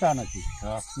પિંજરું મૂકતા નથી,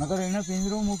 નકર એને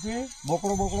પિંજરું મૂકી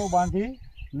બોકડો બાંધી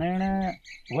ને એને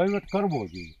વહીવટ કરવો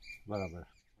જોઈએ. બરાબર,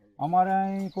 અમારે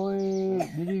અહીં કોઈ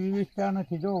બીજી વ્યવસ્થા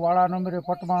નથી. જો વાળા નંબરે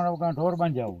પટમાં ઢોર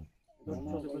બાંધ્યા હોય,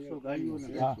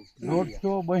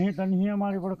 150 બહી તનહી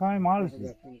અમારી પણ કાંઈ માલ છે,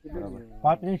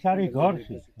 35 સારી ઘર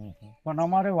છે, પણ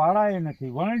અમારે વાળા એ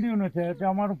નથી, વરંડિયું નથી. એટલે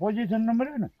અમારું પોઝિશન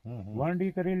નંબરે ને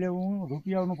વરંડી કરી લેવું,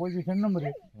 રૂપિયાનું પોઝિશન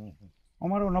નંબરે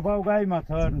અમારો નભાવ ગાયમાં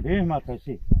થશે, ભેંસમાં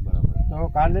થશે. તો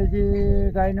કાલે જે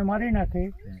ગાયને મારી નાખી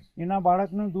એના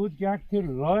બાળકનું દૂધ ક્યાંકથી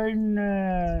લઈને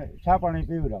ચા પાણી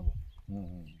પીવડાવો.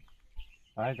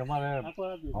 તમારે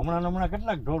હમણાં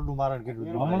કેટલાક ઢોરનું મારણ કર્યું?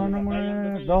 હમણાં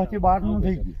 10 થી 12 નું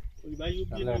થઈ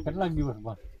ગયું. કેટલાક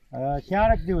દિવસમાં?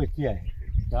 4 દિવસ થયા.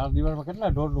 4 દિવસમાં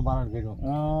કેટલા ઢોરનું મારણ કર્યું?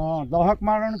 10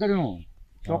 મારણ કર્યું.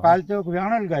 તો કાલ તો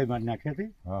વ્યાણલ ગાય મારી નાખી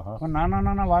હતી, પણ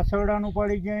નાના વાસરડાનું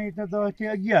પડી ગયા તો 10 થી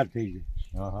 11 થઈ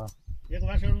ગયા.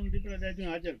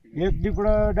 એક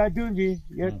દીપડો દાજ્યું છે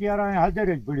એ અત્યારે હાજર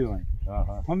જ પડ્યું.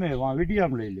 અમે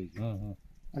વિડીયામાં લઈ લઈએ.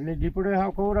 એટલે દીપડે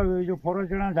હા ખવડાવ્યું. જો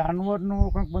ફોરેસ્ટના જાનવરનો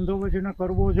કંઈક બંદોબસ્ત એને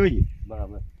કરવો જોઈએ.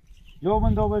 બરાબર, જો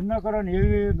બંદોબસ્ત ન કરે ને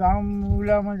એવી ગામ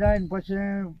ઉલામાં જાય ને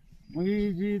પછી એ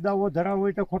જે દાવો ધરાવ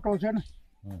હોય તો ખોટો છે ને,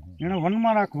 એને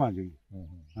વનમાં રાખવા જોઈએ.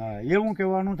 હા, એવું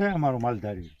કહેવાનું થાય અમારું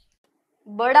માલધારી.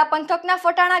 બરડા પંથકના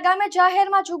ફટાણા ગામે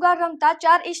જાહેરમાં જુગાર રમતા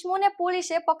 4 ઈસમોને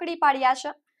પોલીસે પકડી પાડ્યા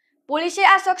છે. પોલીસે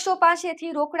આ શખ્સો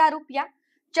પાસેથી રોકડા રૂપિયા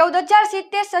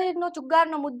 14,070 સહિતનો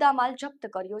જુગારનો મુદ્દામાલ જપ્ત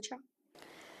કર્યો છે.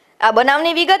 આ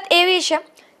બનાવની વિગત એવી છે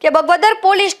કે બગવદર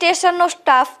પોલીસ સ્ટેશનનો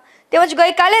સ્ટાફ તેમજ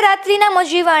ગઈકાલે રાત્રિના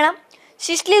મજીવાણા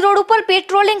સિસલી રોડ ઉપર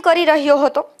પેટ્રોલિંગ કરી રહ્યો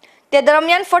હતો. તે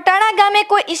દરમિયાન ફટાણા ગામે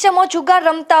કોઈ ઈસમો જુગાર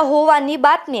રમતા હોવાની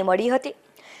બાતમી મળી હતી.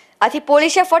 આથી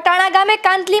પોલીસે ફટાણા ગામે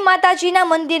કાંતલી માતાજીના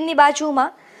મંદિરની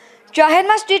બાજુમાં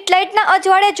જાહેરમાં સ્ટ્રીટ લાઇટના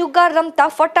અજવાળે જુગાર રમતા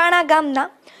ફટાણા ગામના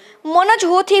મનોજ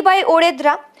હોથીભાઈ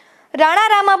ઓડેદરા, રાણા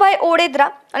રામાભાઈ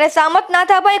ઓડેદરા અને સામત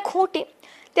નાથાભાઈ ખૂંટી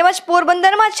તેમજ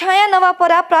પોરબંદરમાં છાયા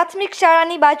નવાપરા પ્રાથમિક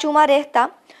શાળાની બાજુમાં રહેતા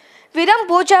વિરમ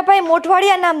ભોજાભાઈ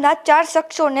મોઢવાડિયા નામના 4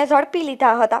 શખ્સોને ઝડપી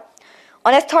લીધા હતા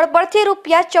અને સ્થળ પરથી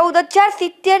રૂપિયા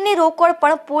 14,070ની રોકડ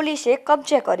પણ પોલીસે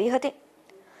કબજે કરી હતી.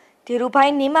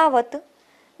 ધીરુભાઈ નિમાવત,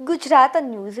 ગુજરાત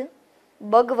ન્યૂઝ,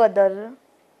 બગવદર.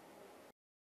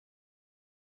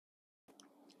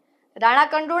 રાણા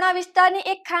કંડોણા વિસ્તારની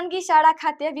એક ખાનગી શાળા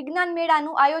ખાતે વિજ્ઞાન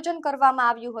મેળાનું આયોજન કરવામાં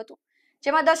આવ્યું હતું,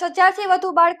 જેમાં 10,000થી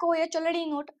વધુ બાળકોએ ચલણી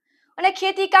નોટ અને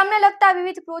ખેતી કામને લગતા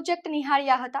વિવિધ પ્રોજેક્ટ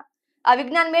નિહાળ્યા હતા. આ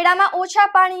વિજ્ઞાન મેળામાં ઓછા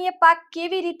પાણીએ પાક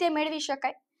કેવી રીતે મેળવી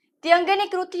શકાય તે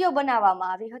અંગેની કૃતિઓ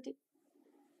બનાવવામાં આવી હતી.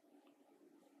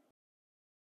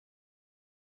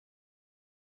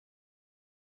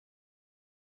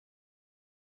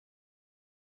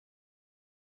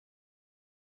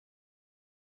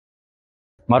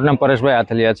 મારું નામ પરેશભાઈ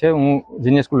આથલિયા છે. હું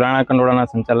જીનિયર સ્કૂલ રાણા કંડોળાના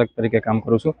સંચાલક તરીકે કામ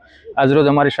કરું છું. આજરોજ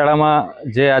અમારી શાળામાં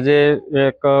આજે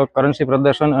એક કરન્સી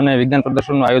પ્રદર્શન અને વિજ્ઞાન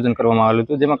પ્રદર્શનનું આયોજન કરવામાં આવેલું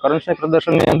હતું, જેમાં કરન્સી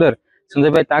પ્રદર્શનની અંદર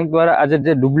સંજયભાઈ તાંક દ્વારા આજે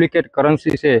જે ડુપ્લિકેટ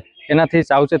કરન્સી છે એનાથી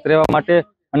સાવચેત રહેવા માટે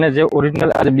અને જે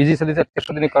ઓરિજિનલ આજે બીજી સદીથી અત્યાર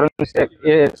સુધીની કરન્સી છે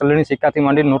એ ચલણી સિક્કાથી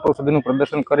માંડી નોટો સુધીનું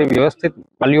પ્રદર્શન કરી વ્યવસ્થિત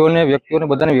વાલીઓને વ્યક્તિઓને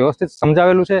બધાને વ્યવસ્થિત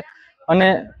સમજાવેલું છે અને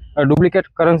ડુપ્લિકેટ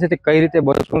કરન્સીથી કઈ રીતે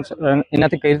બચવું,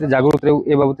 એનાથી કઈ રીતે જાગૃત રહેવું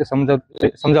એ બાબતે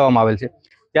સમજાવવામાં આવેલ છે.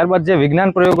 ત્યારબાદ જે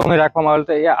વિજ્ઞાન પ્રયોગો અમે રાખવામાં આવેલ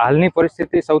છે એ હાલની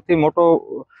પરિસ્થિતિ સૌથી મોટો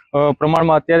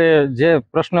પ્રમાણમાં અત્યારે જે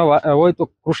પ્રશ્ન હોય તો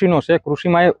કૃષિનો છે.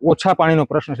 કૃષિમાં એ ઓછા પાણીનો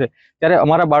પ્રશ્ન છે, ત્યારે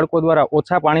અમારા બાળકો દ્વારા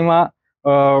ઓછા પાણીમાં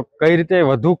કઈ રીતે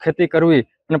વધુ ખેતી કરવી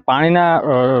અને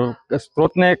પાણીના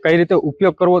સ્ત્રોતને કઈ રીતે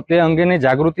ઉપયોગ કરવો તે અંગેની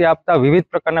જાગૃતિ આપતા વિવિધ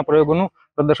પ્રકારના પ્રયોગોનું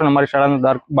પ્રદર્શન અમારી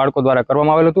શાળાના બાળકો દ્વારા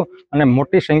કરવામાં આવેલું હતું અને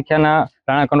મોટી સંખ્યાના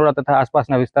રાણા કંડોળા તથા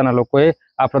આસપાસના વિસ્તારના લોકોએ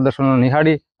આ પ્રદર્શનો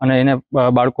નિહાળી અને એને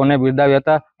બાળકોને બિરદાવ્યા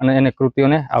હતા અને એને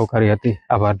કૃતિઓને આવકારી હતી.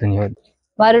 આભાર, ધન્યવાદ.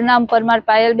 મારું નામ પરમાર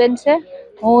પાયલબેન છે.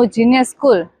 હું જીનિયર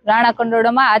સ્કૂલ રાણા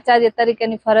કંડોળામાં આચાર્ય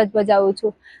તરીકેની ફરજ બજાવું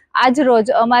છું. આજ રોજ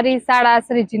અમારી શાળા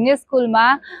શ્રી જીનિયર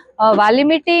સ્કૂલમાં વાલી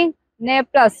મીટિંગ ને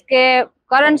પ્લસ કે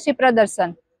કરન્સી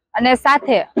પ્રદર્શન અને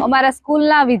સાથે અમારા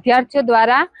સ્કૂલના વિદ્યાર્થીઓ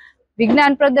દ્વારા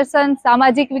વિજ્ઞાન પ્રદર્શન,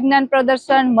 સામાજિક વિજ્ઞાન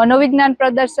પ્રદર્શન, મનોવિજ્ઞાન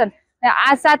પ્રદર્શન,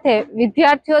 આ સાથે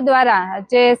વિદ્યાર્થીઓ દ્વારા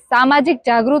જે સામાજિક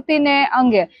જાગૃતિને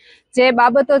અંગે જે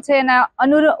બાબતો છે એના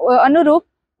અનુરૂપ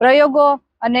પ્રયોગો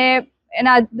અને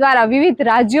એના દ્વારા વિવિધ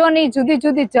રાજ્યોની જુદી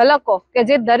જુદી ઝલકો કે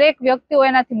જે દરેક વ્યક્તિઓ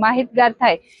એનાથી માહિતગાર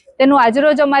થાય તેનું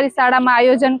આજરોજ અમારી શાળામાં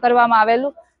આયોજન કરવામાં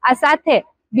આવેલું. આ સાથે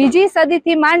બીજી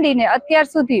સદીથી માંડીને અત્યાર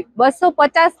સુધી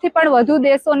 250થી પણ વધુ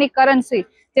દેશોની કરન્સી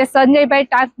જે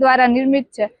સંજયભાઈ તાંક દ્વારા નિર્મિત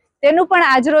છે તેનું પણ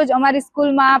આજરોજ અમારી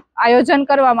સ્કૂલમાં આયોજન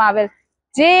કરવામાં આવેલ.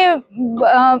 જે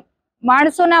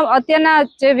માણસોના અત્યારના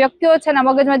જે વ્યક્તિઓ છે એના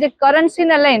મગજમાં જે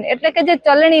કરન્સીને લઈને એટલે કે જે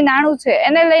ચલણી નાણું છે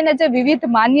એને લઈને જે વિવિધ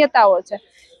માન્યતાઓ છે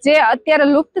જે અત્યારે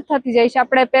લુપ્ત થતી જાય છે,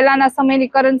 આપણે પહેલાના સમયની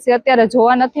કરન્સી અત્યારે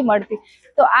જોવા નથી મળતી,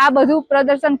 તો આ બધું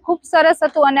પ્રદર્શન ખૂબ સરસ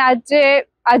હતું અને આજે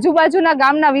આજુબાજુના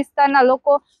ગામના વિસ્તારના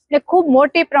લોકો ને ખૂબ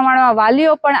મોટી પ્રમાણમાં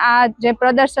વાલીઓ પણ આ જે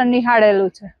પ્રદર્શન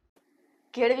નિહાળેલું છે.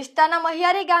 ખેડ વિસ્તારના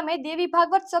મહિયારી ગામે દેવી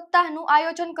ભાગવત સપ્તાહનું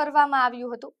આયોજન કરવામાં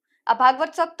આવ્યું હતું. આ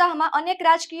ભાગવત સપ્તાહમાં અનેક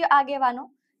રાજકીય આગેવાનો,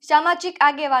 સામાજિક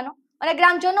આગેવાનો અને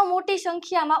ગ્રામજનો મોટી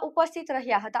સંખ્યામાં ઉપસ્થિત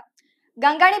રહ્યા હતા.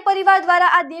 ગાંગાણી પરિવાર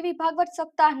દ્વારા આ દેવી ભાગવત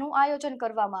સપ્તાહનું આયોજન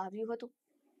કરવામાં આવ્યું હતું.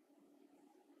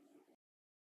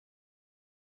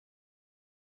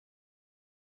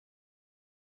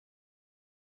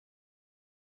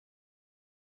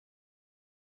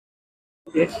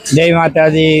 જય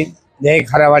માતાજી, જય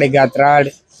ખારાવાડી ગાત્રાડ.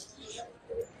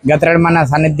 ગાત્રાડમાંના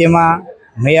સાનિધ્યમાં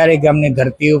મૈયારી ગામની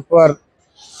ધરતી ઉપર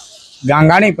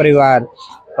ગાંગાણી પરિવાર,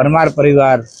 પરમાર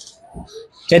પરિવાર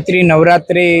ચૈત્રી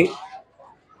નવરાત્રિના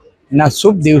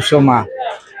શુભ દિવસોમાં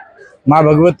મા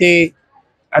ભગવતી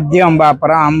આદ્ય અંબા,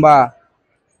 પરા અંબા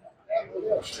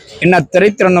એના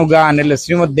ચરિત્રનું ગાન એટલે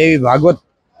શ્રીમદ દેવી ભાગવત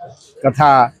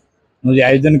કથાનું જે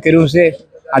આયોજન કર્યું છે.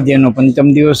 આજે એનો 5મ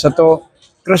દિવસ હતો.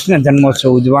 કૃષ્ણ જન્મોત્સવ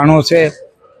ઉજવાનો છે.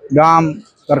 ગામ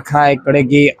કરખાઈ,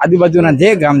 કડેગી, આજુબાજુના જે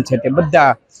ગામ છે તે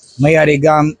બધા મૈયારી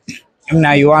ગામ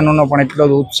એમના યુવાનોનો પણ એટલો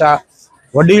જ ઉત્સાહ,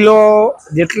 વડીલો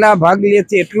જેટલા ભાગ લે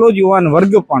છે એટલો જ યુવાન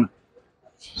વર્ગ પણ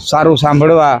સારું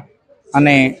સાંભળવા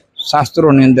અને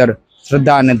શાસ્ત્રોની અંદર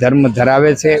શ્રદ્ધા અને ધર્મ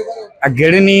ધરાવે છે. આ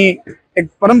ઘેડની એક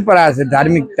પરંપરા છે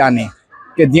ધાર્મિકતાની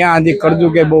કે જ્યાં હજી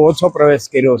કળજુગે બહુ ઓછો પ્રવેશ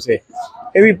કર્યો છે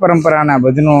એવી પરંપરાના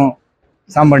ભજનો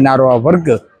સાંભળનારો આ વર્ગ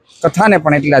કથાને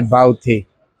પણ એટલા જ ભાવથી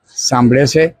સાંભળે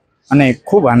છે અને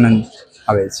ખૂબ આનંદ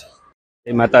આવે છે.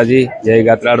 જય માતાજી, જય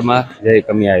ગાત્રાડમાં, જય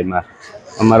કમિયાઈમાં.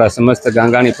 અમારા સમસ્ત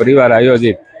ગાંગાણી પરિવાર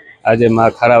આયોજિત આજે મા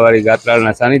ખારાવાડી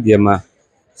ગાત્રાળના સાનિધ્યમાં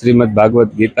શ્રીમદ ભાગવત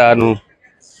ગીતાનું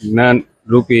જ્ઞાન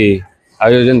રૂપી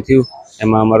આયોજન થયું.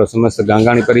 એમાં અમારો સમસ્ત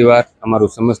ગાંગાણી પરિવાર, અમારું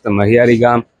સમસ્ત મહિયારી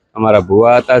ગામ, અમારા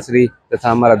ભુવા હતાશ્રી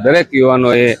તથા અમારા દરેક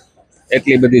યુવાનોએ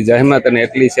એટલી બધી જહેમત અને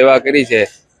એટલી સેવા કરી છે.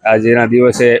 આજના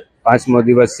દિવસે 5મો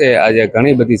દિવસ છે. આજે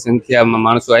ઘણી બધી સંખ્યામાં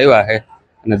માણસો આવ્યા છે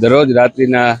અને દરરોજ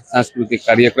રાત્રિના સાંસ્કૃતિક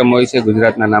કાર્યક્રમ હોય છે.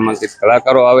 ગુજરાતના નામાંકિત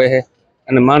કલાકારો આવે છે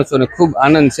અને માણસોને ખૂબ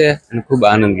આનંદ છે અને ખૂબ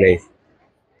આનંદ લે.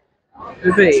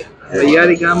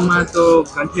 મૈયારી ગામમાં તો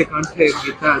કંઠે કંઠે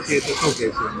ગીતા છે તો શું કહે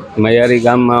છે? મૈયારી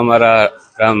ગામમાં અમારા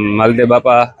માલદેવ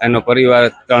બાપા એનો પરિવાર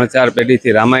 3-4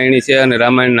 પેઢીથી રામાયણી છે અને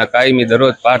રામાયણના કાયમી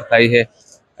દરરોજ પાઠ થાય છે.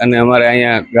 અને અમારે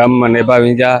અહીંયા ગામમાં નેભા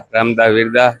વિંજા, રામદા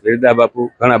વીરદા બાપુ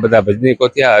ઘણા બધા ભજનીકો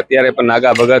થયા. અત્યારે પણ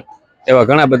નાગા ભગત એવા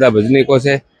ઘણા બધા ભજનીકો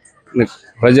છે અને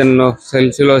ભજનનો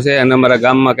સિલસિલો છે. અને અમારા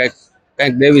ગામમાં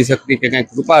કંઈક દેવી શક્તિ કે કંઈક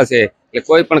કૃપા છે એટલે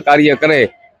કોઈ પણ કાર્ય કરે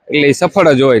એટલે એ સફળ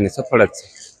જ હોય ને સફળ જ છે.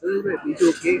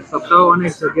 બીજું કે સપ્તાહો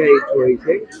અનેક જગ્યાએ હોય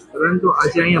છે, પરંતુ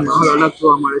આજે અહીંયા માહોલ અલગ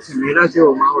જોવા મળે છે, મેળા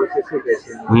જેવો માહોલ છે. શું કહે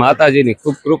છે? માતાજીની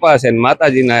ખૂબ કૃપા છે અને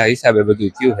માતાજીના હિસાબે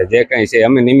બધું થયું છે. જે કંઈ છે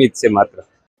અમે નિમિત્ત છે માત્ર.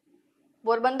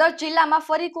 પોરબંદર જિલ્લામાં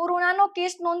ફરી કોરોનાનો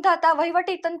કેસ નોંધાતા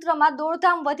વહીવટી તંત્રમાં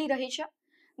દોડધામ વધી રહી છે.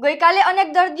 ગઈકાલે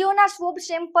અનેક દર્દીઓના સ્વોબ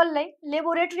સેમ્પલ લઈ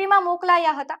લેબોરેટરીમાં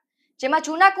મોકલાયા હતા, જેમાં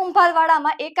જૂના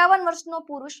કુંભારવાડામાં 51 વર્ષનો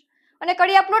પુરુષ અને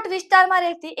કડિયાપ્લોટ વિસ્તારમાં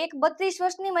રહેતી એક 32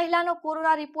 વર્ષની મહિલાનો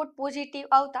કોરોના રિપોર્ટ પોઝિટિવ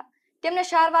આવતા તેમને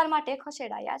સારવાર માટે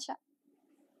ખસેડાયા છે.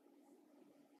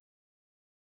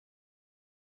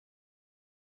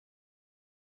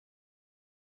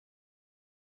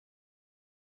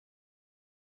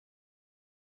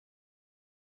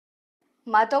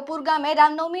 માધવપુર ગામે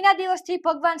રામનવમીના દિવસથી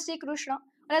ભગવાન શ્રી કૃષ્ણ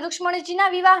અને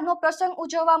રુક્ષ્મણીજીના વિવાહનો પ્રસંગ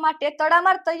ઉજવવા માટે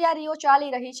તડામાર તૈયારીઓ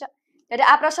ચાલી રહી છે, ત્યારે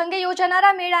આ પ્રસંગે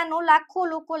યોજાનારા મેળાનો લાખો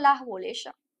લોકો લાહવો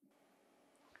લેશે.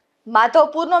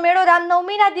 માધવપુરનો મેળો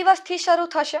રામનવમીના દિવસથી શરૂ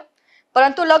થશે,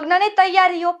 પરંતુ લગ્નની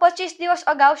તૈયારીઓ 25 દિવસ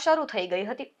અગાઉ શરૂ થઈ ગઈ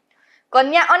હતી.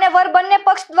 કન્યા અને વર બંને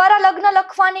પક્ષ દ્વારા લગ્ન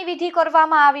લખવાની વિધિ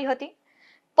કરવામાં આવી હતી.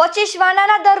 25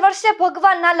 વાનાના દર વર્ષે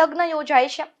ભગવાનના લગ્ન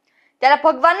યોજાય છે, ત્યારે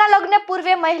ભગવાનના લગ્ન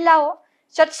પૂર્વે મહિલાઓ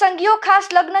સત્સંગીઓ ખાસ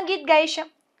લગ્ન ગીત ગાય છે,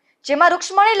 જેમાં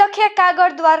રૂક્ષ્મણી લખે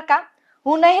કાગળ દ્વારકા,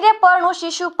 હું નહેરે પરણું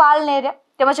શિશુપાલ ને રે,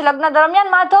 તેમજ લગ્ન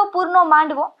દરમિયાન માધવપુરનો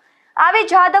માંડવો, આવી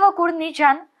જાદવ કુળની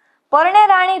જાન, પરણે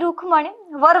રાણી રૂખમણી,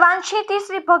 વર વાંછીતી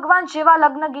શ્રી ભગવાન જેવા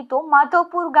લગ્ન ગીતો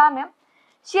માધવપુર ગામે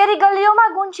શેરી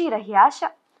ગલીઓમાં ગુંજી રહ્યા છે.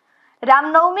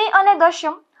 રામનવમી અને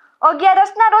દશમ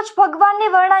 11ના રોજ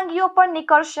ભગવાનની વર્ણાંગીઓ પણ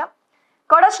નીકળશે.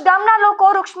 કળશ ગામના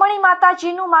લોકો રૂક્ષ્મણી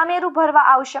માતાજીનું મામેરું ભરવા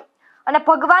આવશે અને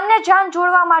ભગવાનને જાન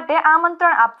જોડવા માટે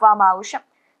આમંત્રણ આપવામાં આવશે.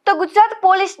 તો Gujarat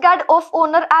police guard of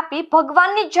honour આપી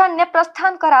ભગવાનની જાનને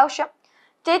પ્રસ્થાન કરાવશે.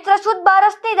 ચૈત્ર સુદ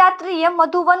 12ની રાત્રિએ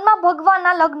મધુવનમાં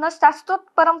ભગવાનના લગ્ન શાસ્ત્રોક્ત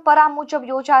પરંપરા મુજબ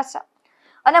યોજાશે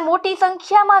અને મોટી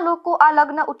સંખ્યામાં લોકો આ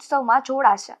લગ્ન ઉત્સવમાં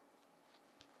જોડાશે.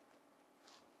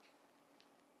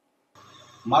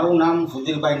 મારું નામ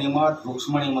સુધીરભાઈ નિમત,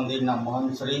 રૂક્ષ્મણી મંદિરના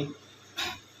મહંત શ્રી.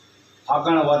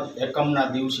 ફાગણ વદ એકમના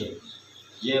દિવસે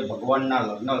જે ભગવાનના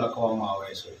લગ્ન લખવામાં આવે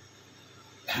છે,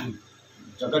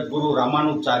 જગતગુરુ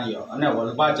રામાનુજાચાર્ય અને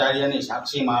વલ્ભાચાર્યની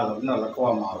સાક્ષીમાં લગ્ન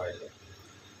લખવામાં આવે છે.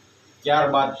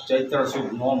 ત્યારબાદ ચૈત્ર સુદ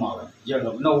નોમ આવે, જે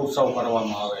લગ્ન ઉત્સવ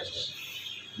કરવામાં આવે છે.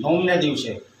 નોમને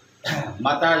દિવસે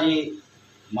માતાજી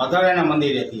મધરેના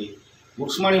મંદિરેથી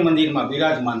રૂક્ષ્મણી મંદિરમાં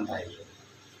બિરાજમાન થાય છે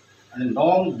અને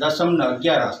નોમ, દસમ ને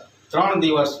 11 3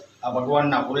 દિવસ આ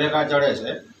ભગવાનના ફુલેકા ચડે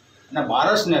છે અને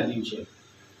 12ને દિવસે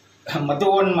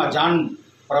મધુવનમાં જાન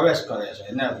પ્રવેશ કરે છે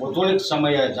અને ગોધુલિક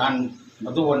સમયે જાન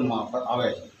મધુવનમાં આવે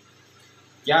છે.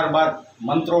 ત્યારબાદ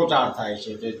મંત્રોચ્ચાર થાય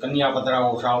છે કે કન્યા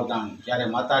પધરાવો સાવધાન, ત્યારે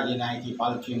માતાજીને અહીંથી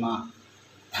પાલખીમાં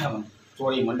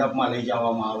ચોરી મંડપમાં લઈ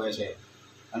જવામાં આવે છે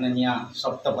અને ત્યાં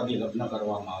સપ્તપદી લગ્ન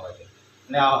કરવામાં આવે છે.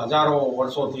 અને આ હજારો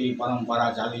વર્ષોથી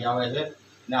પરંપરા ચાલી આવે છે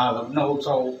ને આ લગ્ન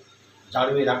ઉત્સવ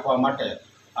જાળવી રાખવા માટે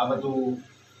આ બધું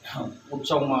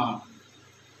ઉત્સવમાં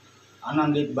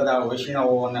આનંદિત બધા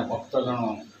વૈષ્ણવો અને ભક્તજનો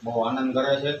બહુ આનંદ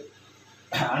કરે છે.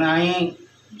 અને અહીં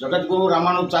જગતગુરુ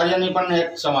રામાનુજાચાર્યની પણ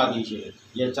એક સમાધિ છે,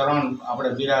 જે ચરણ આપણે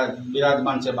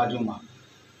બિરાજમાન છે બાજુમાં,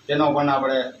 તેનો પણ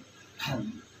આપણે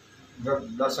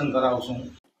દર્શન કરાવશું.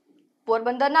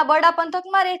 પોરબંદરના બરડા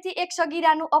પંથકમાં રહેતી એક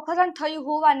સગીરાનું અપહરણ થયું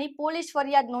હોવાની પોલીસ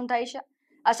ફરિયાદ નોંધાઈ છે.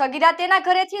 આ સગીરા તેના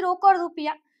ઘરેથી રોકડ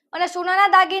રૂપિયા અને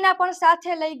સોનાના દાગીના પણ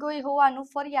સાથે લઈ ગઈ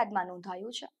હોવાનું ફરિયાદમાં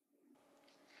નોંધાયું છે.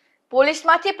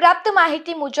 પોલીસમાંથી પ્રાપ્ત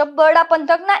માહિતી મુજબ બરડા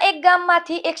પંથકના એક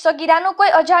ગામમાંથી એક સગીરાનું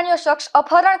કોઈ અજાણ્યો શખ્સ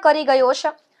અપહરણ કરી ગયો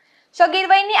છે. સગીર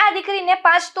વયની આ દીકરીને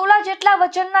 5 તોલા જેટલા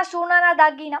વજનના સોનાના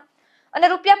દાગીના અને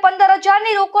રૂપિયા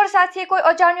 15,000ની રોકડ સાથે કોઈ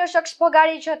અજાણ્યો શખ્સ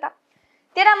ભગાડી જતા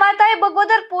તેના માતાએ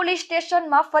બગોદર પોલીસ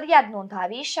સ્ટેશનમાં ફરિયાદ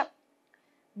નોંધાવી છે.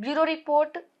 Bureau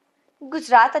report,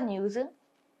 Gujarat news,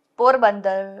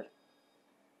 Porbandar.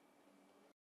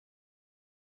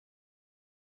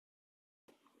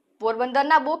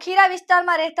 પોરબંદરના બોખીરા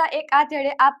વિસ્તારમાં રહેતા એક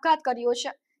આધેડે આપઘાત કર્યો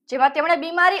છે, જેમાં તેમણે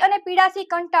બીમારી અને પીડાથી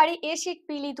કંટાળી એસિડ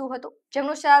પી લીધું હતું,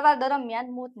 જેમનું સારવાર દરમિયાન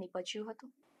મોત નીપજ્યું હતું.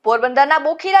 પોરબંદરના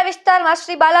બોખીરા વિસ્તારમાં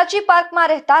શ્રી બાલાજી પાર્કમાં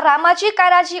રહેતા રામાજી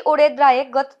કારાજી ઓડેદરાએ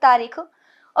ગત તારીખ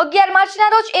 11 માર્ચના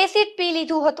રોજ એસિડ પી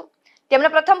લીધું હતું. તેમણે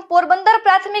પ્રથમ પોરબંદર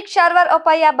પ્રાથમિક સારવાર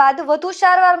અપાયા બાદ વધુ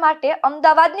સારવાર માટે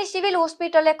અમદાવાદની સિવિલ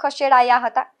હોસ્પિટલે ખસેડાયા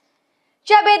હતા,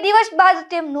 જ્યાં 2 દિવસ બાદ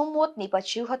તેમનું મોત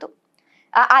નીપજ્યું હતું.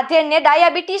 આ આધેડને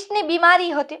ડાયાબિટીસની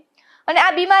બીમારી હતી અને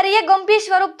આ બીમારીએ ગંભીર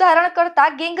સ્વરૂપ ધારણ કરતા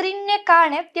ગેંગ્રીનને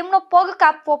કારણે તેમનો પગ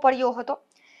કાપવો પડ્યો હતો.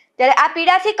 ત્યારે આ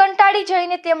પીડાથી કંટાળી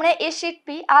જઈને તેમણે એસિડ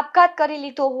પી આપઘાત કરી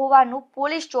લીધો હોવાનું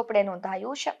પોલીસ ચોપડે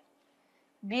નોંધાયું છે.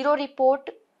 Bureau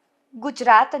report,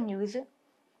 Gujarat news,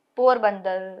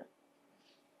 Porbandar.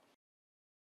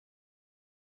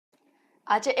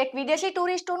 આજે એક વિદેશી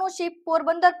ટુરિસ્ટોનું શિપ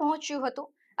પોરબંદર પહોંચ્યું હતું.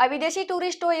 આ વિદેશી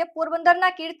ટુરિસ્ટોએ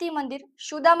પોરબંદરના કીર્તિ મંદિર,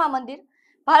 સુદામા મંદિર,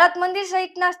 ભારત મંદિર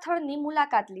સહિતના સ્થળની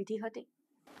મુલાકાત લીધી હતી.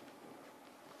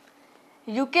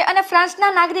 યુકે અને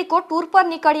ફ્રાન્સના નાગરિકો ટૂર પર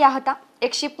નીકળ્યા હતા.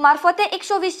 એક શિપ મારફતે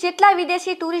 120 જેટલા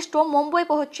વિદેશી ટુરિસ્ટો મુંબઈ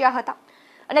પહોંચ્યા હતા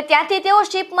અને ત્યાંથી તેઓ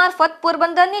શિપ મારફત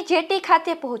પોરબંદરની જેટી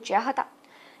ખાતે પહોંચ્યા હતા.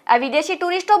 આ વિદેશી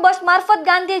ટુરિસ્ટો બસ મારફત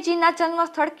ગાંધીજીના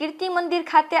જન્મસ્થળ કીર્તિ મંદિર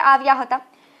ખાતે આવ્યા હતા.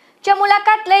 જે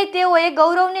મુલાકાત લઈ તેઓએ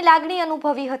ગૌરવની લાગણી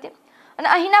અનુભવી હતી અને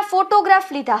અહીંના ફોટોગ્રાફ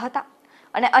લીધા હતા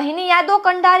અને અહીંની યાદો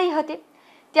કંડારી હતી.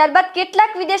 ત્યારબાદ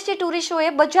કેટલાક વિદેશી ટુરિસ્ટોએ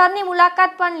બજારની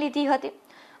મુલાકાત પણ લીધી હતી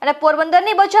અને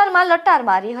પોરબંદરની બજારમાં લટાર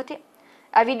મારી હતી.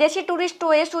 આ વિદેશી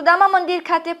ટુરિસ્ટોએ સુદામા મંદિર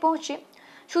ખાતે પહોંચી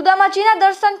સુદામાજીના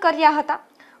દર્શન કર્યા હતા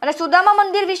અને સુદામા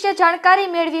મંદિર વિશે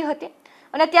જાણકારી મેળવી હતી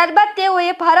અને ત્યારબાદ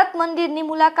તેઓએ ભારત મંદિરની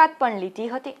मुलाकात પણ લીધી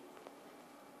હતી.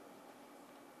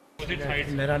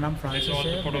 मेरा नाम फ्रांसिस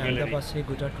है, मैं अहमदाबाद से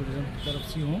गुजरात टूरिज्म की तरफ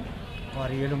से हूँ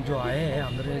और ये लोग जो आए हैं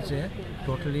अंग्रेज है,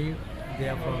 totally they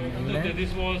are from England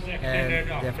and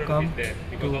they have come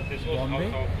to Bombay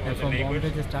and from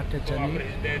Bombay they started journey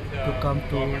to come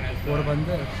to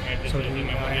Porbandar. So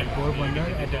eight Porbandar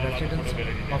at the residence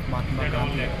of Mahatma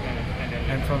Gandhi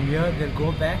and from here they will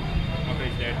go back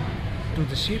to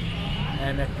the ship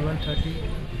and at 12:30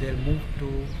 they'll move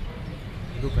to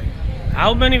Dubai.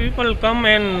 How many people come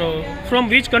and from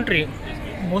which country?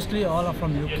 Mostly all are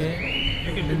from UK.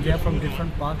 They are from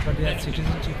different parts, but they are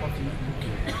citizenship of UK.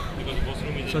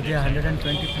 So they are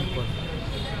 120 people.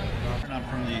 I'm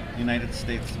from the United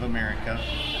States of America,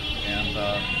 and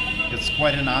it's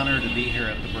quite an honor to be here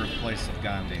at the birthplace of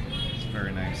Gandhi. It's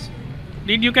very nice.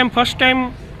 Did you come first time?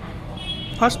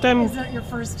 First time? Is that your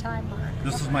first time, Mark?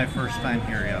 This is my first time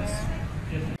here, yes.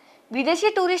 વિદેશી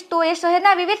ટુરિસ્ટોએ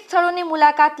શહેરના વિવિધ સ્થળોની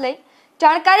મુલાકાત લઈ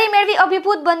જાણકારી મેળવી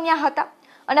અભિભૂત બન્યા હતા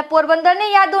અને પોરબંદરની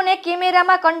યાદોને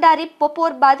કેમેરામાં કંડારી બપોર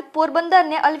બાદ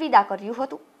પોરબંદરને અલવિદા કર્યું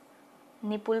હતું.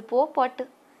 નિપુલ પોપટ,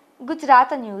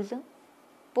 ગુજરાત ન્યૂઝ,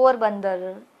 પોરબંદર.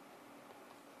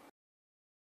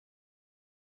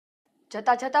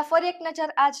 જતા જતા ફરી એક નજર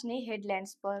આજની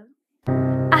હેડલાઇન્સ પર.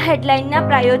 આ હેડલાઇનના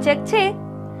પ્રાયોજક છે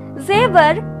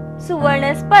ઝેવર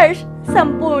સુવર્ણ સ્પર્શ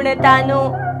સંપૂર્ણતાનો.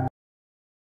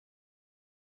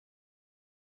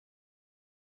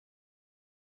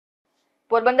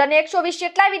 પોરબંદરની 120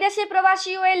 જેટલા વિદેશી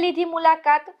પ્રવાસીઓએ લીધી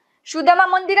મુલાકાત. સુદામા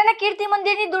મંદિર અને કીર્તિ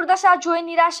મંદિરની દુર્દશા જોઈ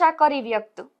નિરાશા કરી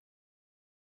વ્યક્ત.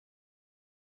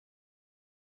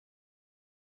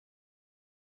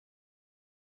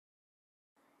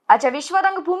 આજે વિશ્વ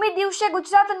રંગભૂમિ દિવસે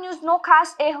ગુજરાત ન્યૂઝનો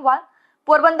ખાસ અહેવાલ.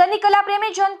 પોરબંદરની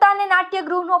કલાપ્રેમી જનતાને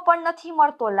નાટ્યગૃહનો પણ નથી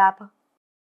મળતો લાભ.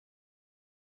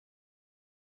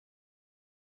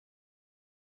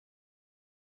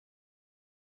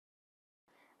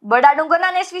 બડા ડુંગરના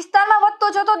નેસ વિસ્તારમાં વધતો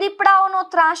જતો દીપડાઓનો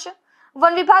ત્રાસ.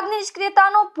 વન વિભાગની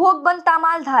નિષ્ક્રિયતાનો ભોગ બનતા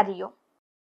માલધારીઓ.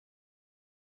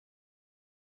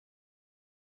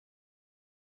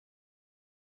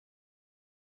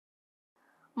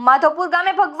 માધવપુર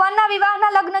ગામે ભગવાનના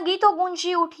વિવાહના લગ્ન ગીતો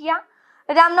ગુંજી ઉઠ્યા.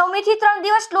 રામનવમીથી 3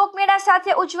 દિવસ લોકમેળા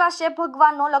સાથે ઉજવાશે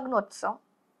ભગવાનનો લગ્નોત્સવ.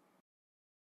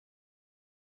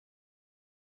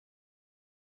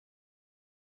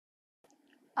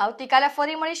 આવતીકાલે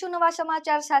ફરી મળીશું નવા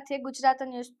સમાચાર સાથે ગુજરાત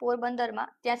ન્યૂઝ પોરબંદરમાં.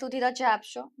 ત્યાં સુધી રજા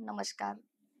આપશો. નમસ્કાર.